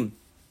Tanaim.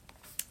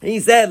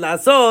 He said,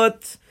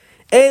 Lasot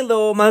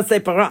elo masei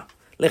parah.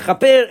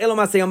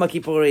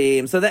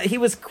 So that he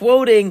was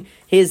quoting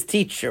his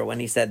teacher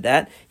when he said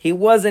that. He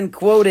wasn't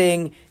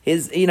quoting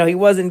he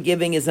wasn't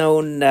giving his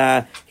own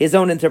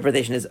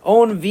interpretation. His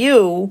own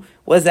view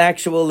was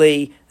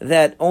actually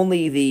that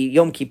only the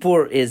Yom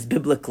Kippur is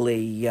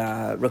biblically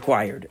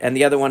required, and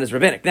the other one is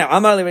rabbinic. Now,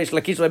 Amar le Reish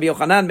Lakish Rabbi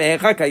Yochanan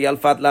me'echaka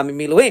yalfat la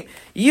miluim.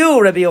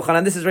 You, Rabbi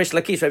Yochanan, this is Reish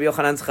Lakish, Rabbi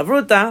Yochanan's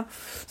chavruta.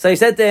 So he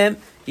said to him,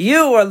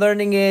 you are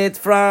learning it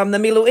from the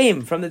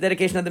miluim, from the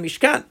dedication of the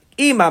Mishkan.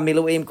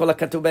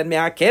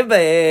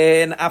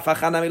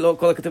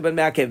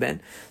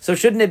 So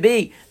shouldn't it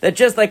be that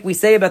just like we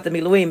say about the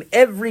miluim,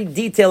 every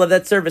detail of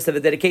that service of the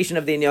dedication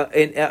of the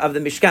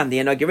Mishkan, the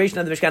inauguration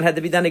of the Mishkan, had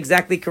to be done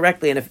exactly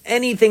correctly, and if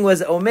anything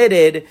was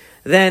omitted,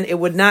 then it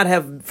would not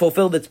have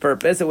fulfilled its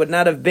purpose. It would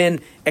not have been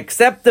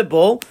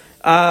acceptable.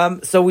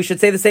 So we should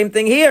say the same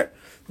thing here,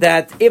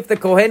 that if the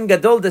Kohen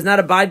Gadol does not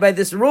abide by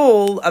this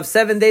rule of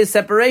 7 days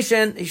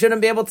separation, he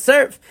shouldn't be able to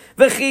serve.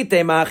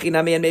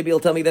 And maybe you'll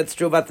tell me that's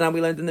true.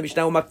 We learned in the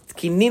Mishnah,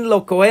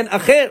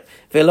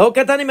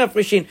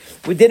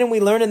 didn't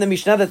we learn in the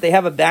Mishnah that they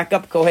have a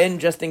backup Kohen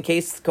just in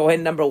case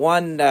Kohen number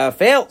 1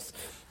 fails?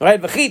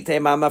 Right? It doesn't say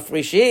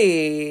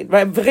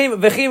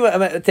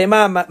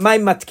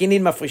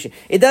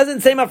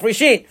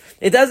mafrishin.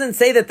 It doesn't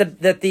say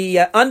that the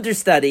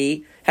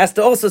understudy has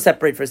to also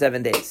separate for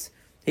 7 days.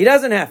 He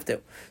doesn't have to.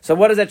 So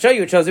what does that show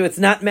you? It shows you it's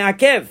not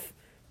me'akev.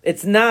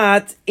 It's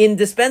not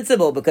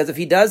indispensable, because if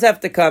he does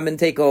have to come and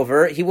take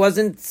over, he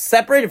wasn't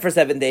separated for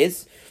 7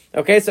 days.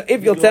 Okay, so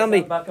if you'll tell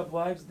me... backup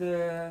wives,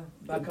 the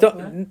backup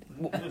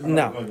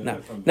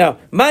No.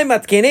 My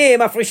matkini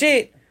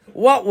mafrishin.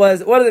 What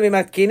does it mean,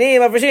 matkini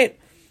mafrishin?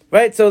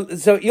 Right, so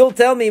you'll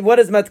tell me, what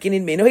does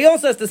matkinin mean? No, he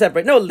also has to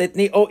separate. No,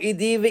 litni o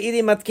idi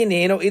ve'idi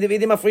matkinin o idi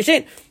ve'idi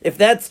mafrishin. If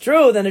that's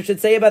true, then it should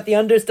say about the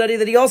understudy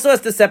that he also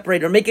has to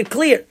separate, or make it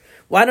clear.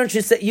 Why don't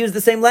you use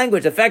the same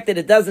language? The fact that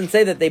it doesn't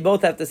say that they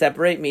both have to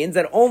separate means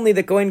that only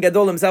the Kohen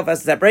Gadol himself has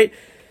to separate.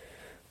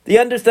 The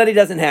understudy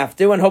doesn't have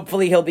to, and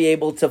hopefully he'll be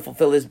able to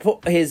fulfill his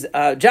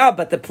job.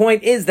 But the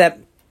point is that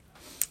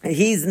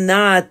he's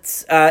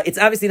not, it's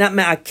obviously not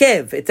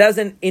ma'akev. It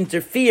doesn't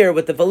interfere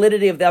with the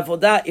validity of the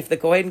avodah if the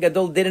Kohen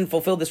Gadol didn't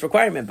fulfill this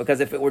requirement. Because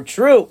if it were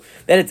true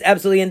that it's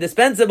absolutely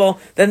indispensable,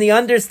 then the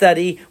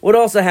understudy would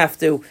also have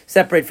to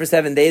separate for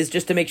 7 days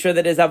just to make sure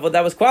that his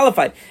avodah was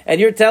qualified. And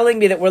you're telling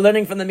me that we're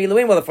learning from the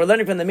Miluim. Well, if we're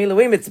learning from the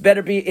Miluim,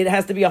 it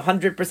has to be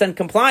 100%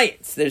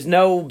 compliance. There's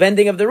no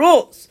bending of the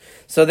rules.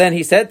 So then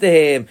he said to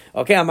him,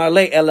 okay,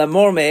 Amarle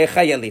elamor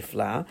me'echa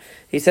yalifla.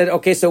 He said,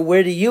 okay, so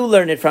where do you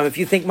learn it from? If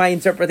you think my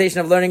interpretation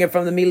of learning it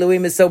from the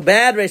Miluim is so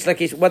bad, Reish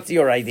Lakish, what's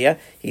your idea?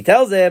 He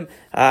tells him,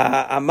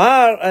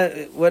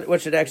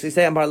 what should I actually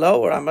say? Amar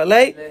lo or Amar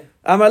le?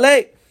 Amar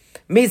le.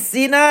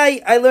 Sinai,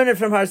 I learned it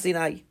from Har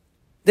Sinai.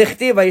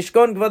 Dichtiv,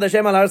 vayishkon kvod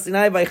Hashem al Har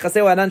Sinai,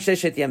 vaychaseu anan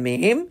sheshet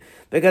yamim.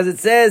 Because it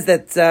says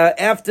that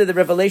after the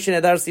revelation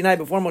at Har Sinai,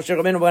 before Moshe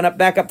Rabbeinu went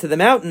back up to the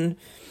mountain,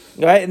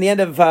 right, in the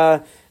end of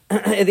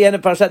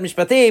Parashat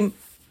Mishpatim,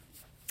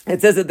 it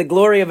says that the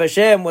glory of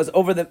Hashem was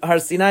over the Har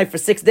Sinai for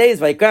 6 days.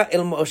 Vayikra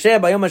el Moshe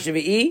bayom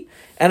hashvi'i,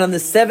 and on the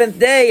 7th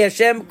day,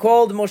 Hashem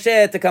called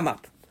Moshe to come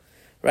up.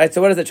 Right.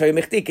 So what does it show you?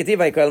 Michti keti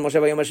vayikra el Moshe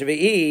bayom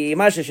hashvi'i,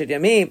 ma sheshet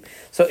yamim.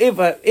 So if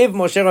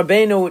Moshe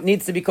Rabbeinu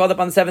needs to be called up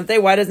on the 7th day,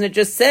 why doesn't it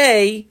just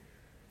say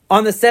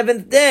on the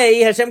 7th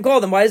day Hashem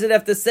called him? Why does it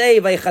have to say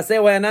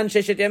vaychaseu anan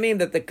sheshet yamim,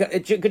 that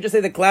it could just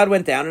say the cloud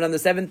went down and on the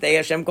 7th day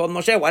Hashem called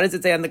Moshe? Why does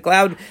it say on the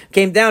cloud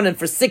came down and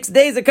for 6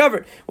 days it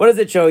covered? What does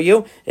it show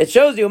you? It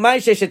shows you my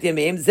sheshet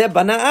yamim ze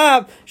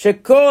banaav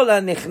shekol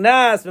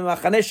hanichnas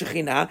b'machane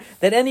shechina,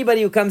 that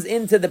anybody who comes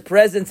into the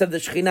presence of the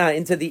Shechina,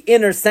 into the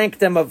inner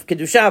sanctum of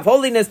kedusha, of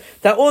holiness,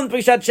 ta'un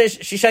prishat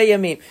shisha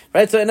yamim.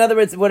 Right. So in other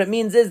words, what it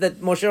means is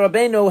that Moshe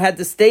Rabbeinu had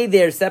to stay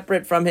there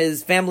separate from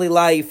his family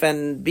life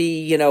and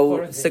be,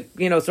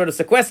 sort of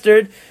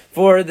sequestered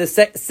for the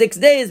 6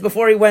 days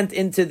before he went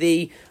into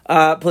the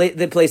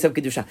place of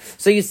Kedusha.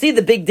 So you see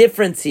the big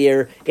difference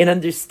here in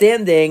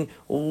understanding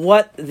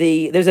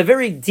there's a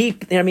very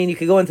deep, you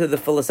could go into the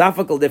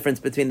philosophical difference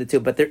between the two,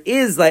 but there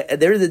is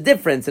a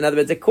difference. In other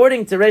words,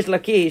 according to Reish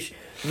Lakish,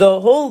 the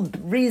whole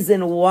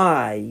reason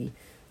why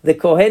the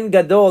Kohen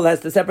Gadol has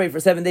to separate for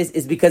 7 days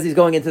is because he's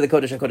going into the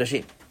Kodesh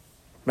HaKodashim.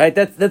 Right?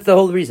 That's the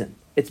whole reason.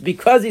 It's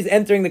because he's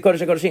entering the Kodesh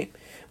HaKodashim,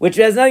 which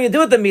has nothing to do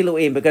with the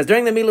Miluim, because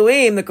during the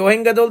Miluim, the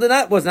Kohen Gadol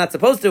was not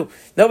supposed to.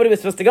 Nobody was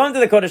supposed to go into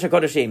the Kodesh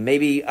HaKodashim.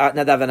 Maybe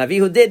Nadav and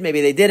Avihu did, maybe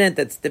they didn't.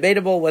 That's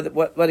debatable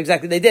what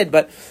exactly they did,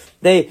 but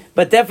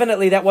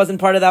definitely that wasn't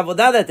part of the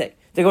Avodah that day,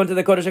 to go into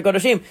the Kodesh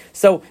HaKodashim.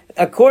 So,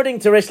 according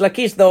to Reish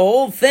Lakish,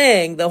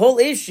 the whole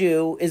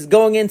issue is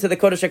going into the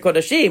Kodesh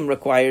HaKodashim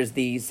requires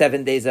the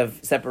 7 days of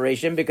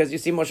separation, because you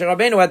see Moshe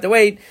Rabbeinu had to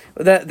wait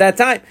that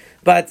time.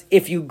 But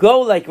if you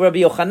go like Rabbi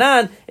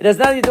Yochanan, it has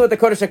nothing to do with the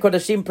Kodesh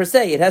HaKodashim per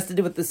se. It has to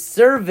do with the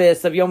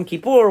service of Yom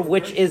Kippur,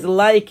 which is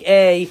like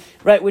a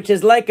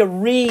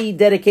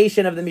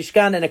rededication of the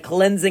Mishkan and a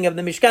cleansing of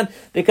the Mishkan,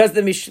 because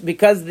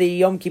the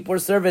Yom Kippur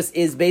service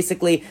is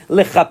basically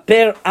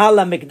lechaper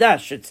ala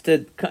mikdash. It's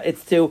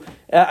to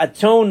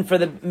atone for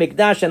the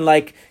mikdash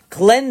and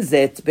cleanse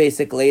it.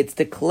 Basically, it's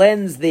to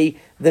cleanse the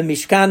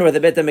Mishkan or the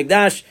Bet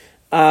HaMikdash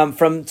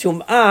from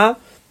tum'ah.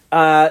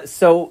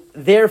 So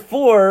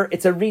therefore,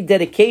 it's a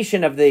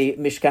rededication of the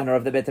Mishkan or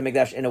of the Beit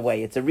HaMikdash in a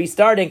way. It's a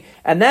restarting,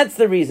 and that's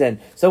the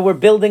reason. So we're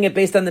building it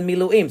based on the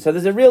Miluim. So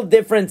there's a real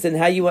difference in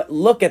how you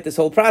look at this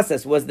whole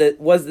process. Was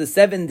the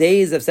 7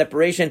 days of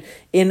separation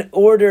in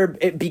order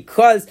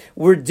because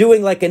we're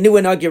doing like a new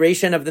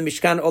inauguration of the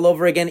Mishkan all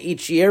over again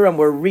each year, and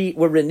we're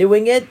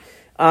renewing it?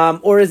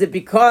 Or is it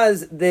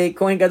because the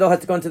Kohen Gadol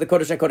had to go into the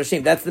Kodesh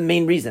HaKodashim? That's the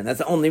main reason. That's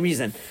the only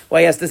reason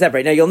why he has to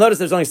separate. Now you'll notice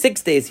there's only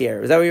 6 days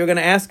here. Is that what you were going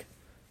to ask?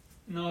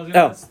 No, I was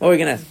gonna ask what were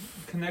you going to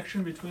ask?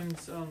 Connection between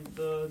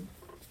the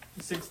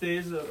 6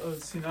 days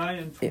of Sinai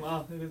and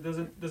Tum'ah.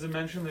 Does it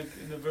mention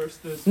in the verse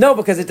this? No,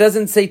 because it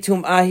doesn't say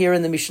Tum'ah here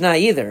in the Mishnah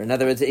either. In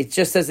other words, it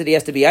just says that he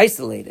has to be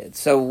isolated.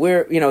 So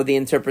the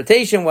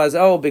interpretation was,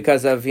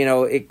 because of,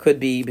 it could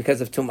be because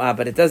of Tum'ah,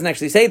 but it doesn't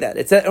actually say that.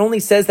 It only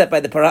says that by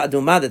the Parah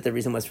Adumah that the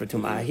reason was for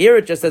Tum'ah. Here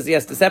it just says he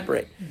has to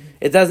separate.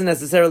 It doesn't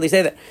necessarily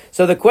say that.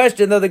 So the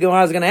question, though, the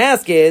Gemara is going to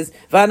ask is,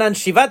 V'anan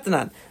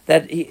shivatnan,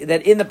 that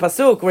in the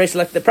pasuk,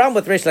 the problem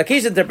with Reish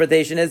Lakish's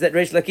interpretation is that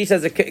Reish Lakish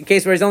has a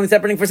case where he's only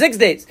separating for 6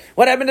 days.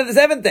 What happened to the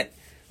 7th day?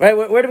 Right?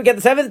 Where do we get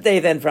the 7th day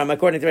then from,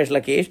 according to Reish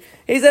Lakish?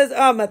 He says,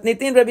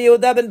 matnitin Rabbi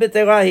Yehuda ben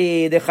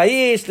Beterahi,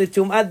 dechayish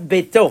litum'at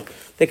beto.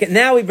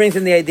 Now he brings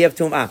in the idea of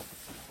tum'ah.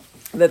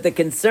 That the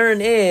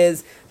concern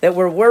is that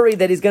we're worried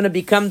that he's going to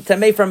become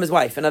tamei from his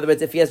wife. In other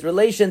words, if he has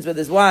relations with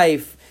his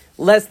wife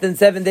less than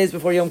 7 days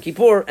before Yom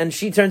Kippur, and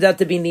she turns out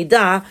to be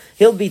Nida,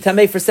 he'll be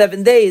Tameh for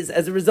 7 days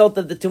as a result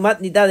of the Tumat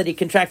Nida that he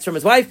contracts from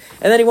his wife,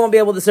 and then he won't be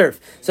able to serve.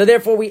 So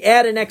therefore we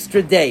add an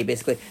extra day,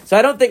 basically. So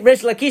I don't think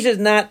Reish Lakish is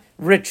not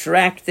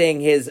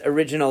retracting his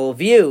original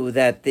view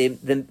that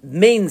the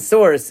main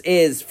source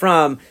is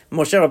from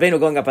Moshe Rabbeinu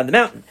going up on the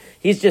mountain.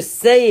 He's just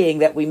saying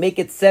that we make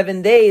it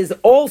 7 days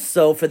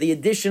also for the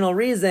additional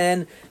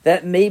reason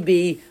that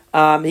maybe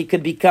he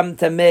could become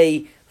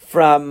Tameh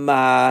from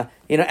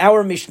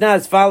our Mishnah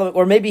is following,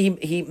 or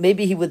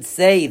maybe he would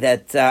say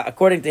that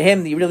according to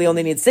him you really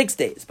only need 6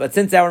 days. But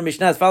since our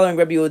Mishnah is following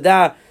Rabbi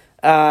Yehuda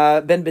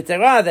ben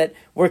Betera, that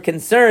we're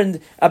concerned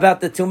about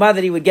the tumah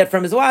that he would get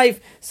from his wife,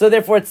 so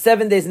therefore it's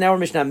 7 days in our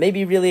Mishnah.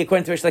 Maybe really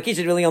according to Rish Lakish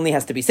it really only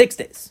has to be 6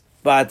 days.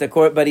 But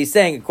he's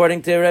saying,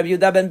 according to Rabbi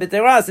Yehuda ben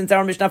Betera, since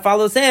our Mishnah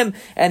follows him,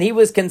 and he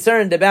was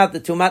concerned about the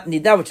tumat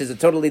nida, which is a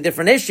totally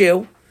different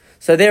issue,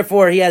 so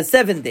therefore he has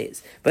 7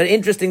 days. But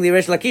interestingly,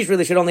 Rish Lakish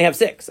really should only have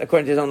 6,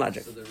 according to his own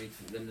logic. So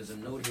then there's a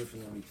note here from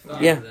the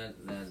Ritva Yeah. that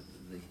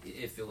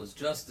if it was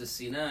just the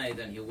Sinai,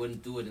 then he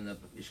wouldn't do it in the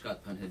Mishkat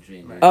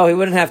Panhedrin. Right? Oh, he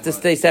wouldn't have to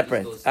stay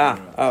separate.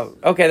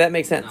 Okay, that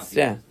makes sense.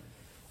 Yeah.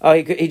 Oh,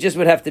 he just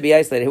would have to be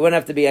isolated. He wouldn't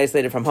have to be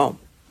isolated from home.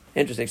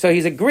 Interesting. So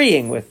he's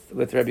agreeing with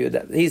Rabbi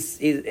Yehuda. He's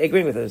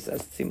agreeing with us,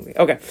 seemingly.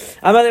 Okay.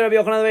 Now they're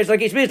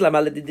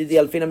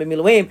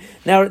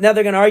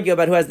going to argue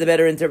about who has the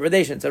better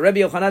interpretation. So Rabbi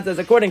Yochanan says,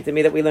 according to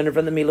me, that we learn it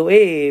from the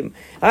Miluim.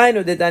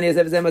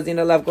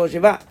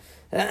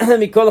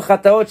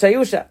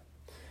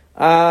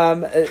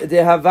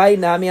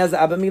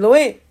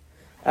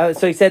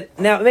 So he said,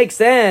 now it makes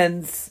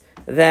sense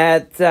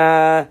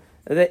that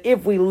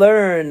if we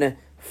learn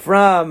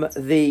from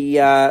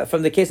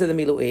the case of the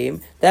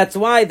Miluim, that's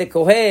why the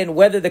Kohen,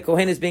 whether the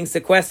Kohen is being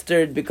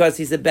sequestered because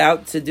he's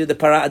about to do the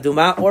Para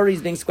Aduma, or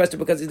he's being sequestered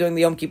because he's doing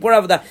the Yom Kippur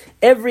Avodah,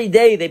 every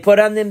day they put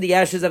on them the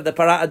ashes of the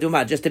Para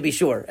Aduma, just to be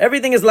sure.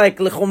 Everything is like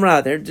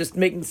L'chumra, they're just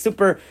making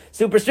super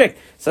strict.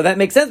 So that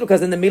makes sense,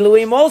 because in the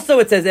Miluim also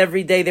it says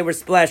every day they were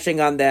splashing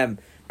on them.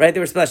 Right, they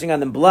were splashing on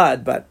them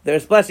blood, but they were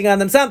splashing on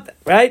them something,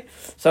 right?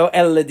 So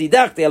el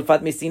didakti el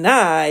fat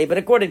misinai. But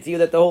according to you,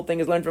 that the whole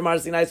thing is learned from Har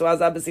Sinai. So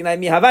azab sinai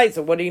mihavai.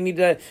 So what do you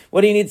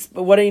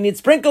need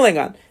sprinkling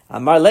on?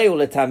 Amar leu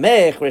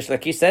letamech. Rish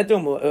Lakish said to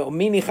him,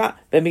 "Minicha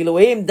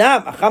b'miluim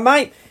dam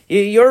achamai."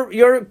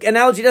 Your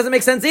analogy doesn't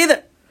make sense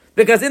either.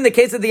 Because in the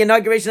case of the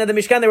inauguration of the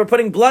Mishkan, they were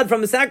putting blood from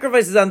the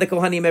sacrifices on the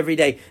Kohanim every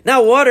day.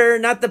 Now water,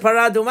 not the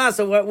Paraduma.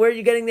 So where are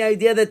you getting the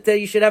idea that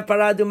you should have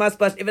Paraduma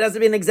splash if it has to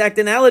be an exact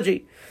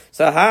analogy?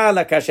 So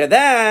lakasha,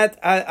 that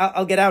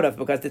I'll get out of,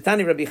 because the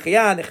Tani Rabbi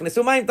Chia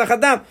nechnesu mayim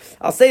tachadam.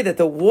 I'll say that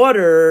the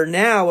water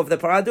now of the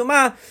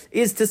Paraduma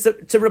is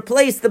to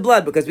replace the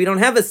blood, because we don't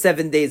have a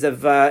 7 days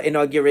of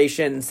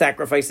inauguration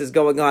sacrifices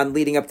going on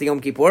leading up to Yom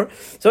Kippur.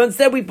 So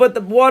instead we put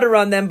the water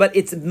on them, but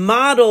it's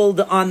modeled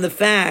on the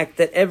fact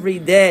that every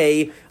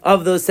day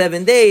of those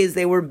 7 days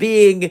they were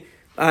being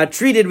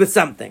treated with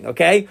something,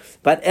 okay?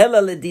 But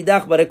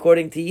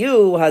according to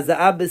you,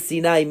 Haza'ab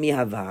Sinai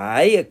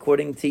mihavai,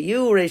 according to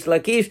you, Reish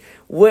Lakish,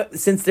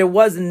 since there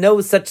was no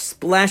such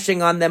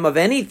splashing on them of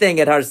anything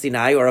at Har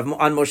Sinai, or on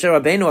Moshe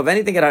Rabbeinu of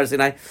anything at Har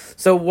Sinai,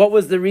 so what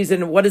was the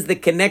reason, what is the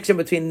connection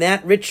between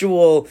that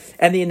ritual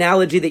and the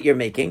analogy that you're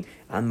making?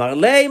 Amar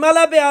lei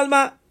mala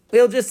be'alma.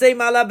 We'll just say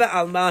mala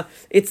ba'alma.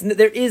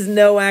 There is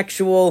no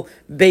actual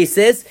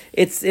basis.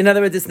 In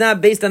other words, it's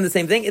not based on the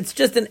same thing. It's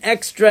just an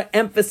extra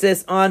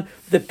emphasis on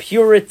the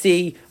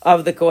purity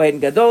of the Kohen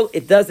Gadol.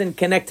 It doesn't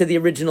connect to the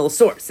original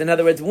source. In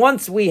other words,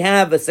 once we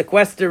have a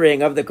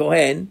sequestering of the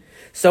Kohen,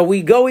 so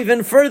we go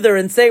even further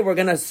and say we're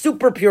going to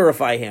super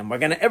purify him. We're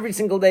going to every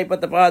single day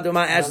put the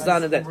Paraduma ashes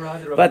on it.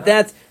 But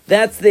that's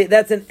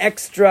an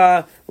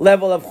extra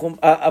level of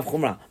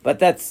chumrah. But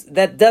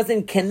that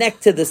doesn't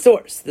connect to the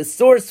source. The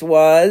source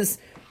was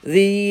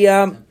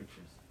the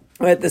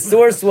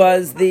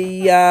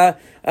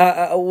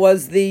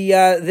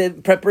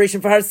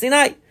preparation for Har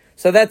Sinai.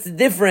 So that's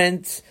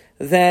different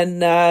than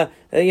the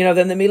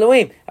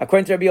Miluim.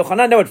 According to Rabbi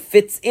Yochanan, no, it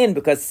fits in,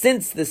 because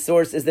since the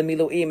source is the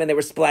Miluim and they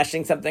were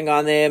splashing something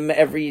on him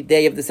every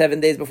day of the 7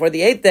 days before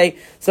the 8th day,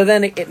 so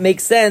then it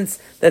makes sense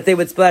that they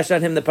would splash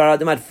on him the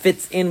Paraduma. It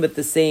fits in with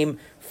the same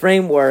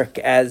framework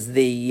as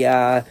the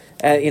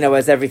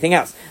as everything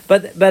else.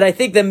 But I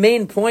think the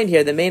main point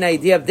here, the main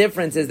idea of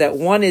difference, is that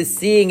one is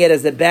seeing it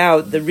as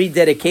about the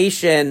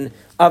rededication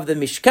of the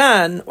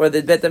Mishkan, or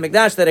the Bet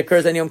HaMikdash, that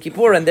occurs on Yom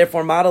Kippur, and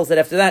therefore models it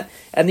after that.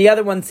 And the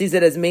other one sees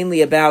it as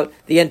mainly about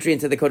the entry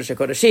into the Kodesh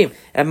HaKodashim,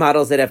 and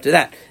models it after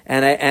that.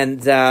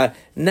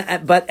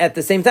 But at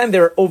the same time,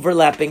 there are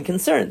overlapping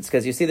concerns,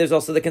 because you see there's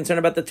also the concern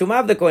about the Tumah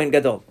of the Kohen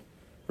Gadol.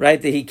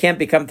 Right, that he can't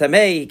become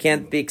tamei, he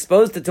can't be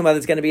exposed to tumah.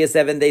 That's going to be a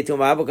 7-day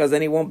tumah, because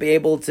then he won't be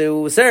able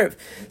to serve.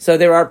 So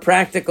there are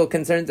practical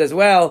concerns as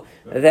well.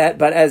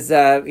 But as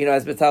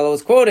Batala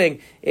was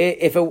quoting,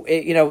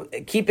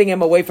 keeping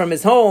him away from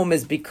his home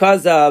is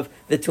because of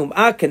the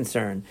tumah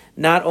concern.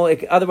 Not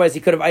only, otherwise he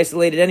could have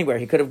isolated anywhere.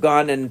 He could have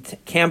gone and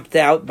camped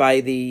out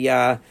by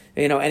the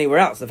anywhere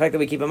else. The fact that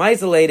we keep him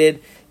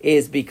isolated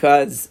is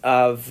because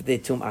of the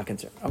tumah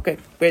concern. Okay,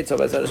 great. So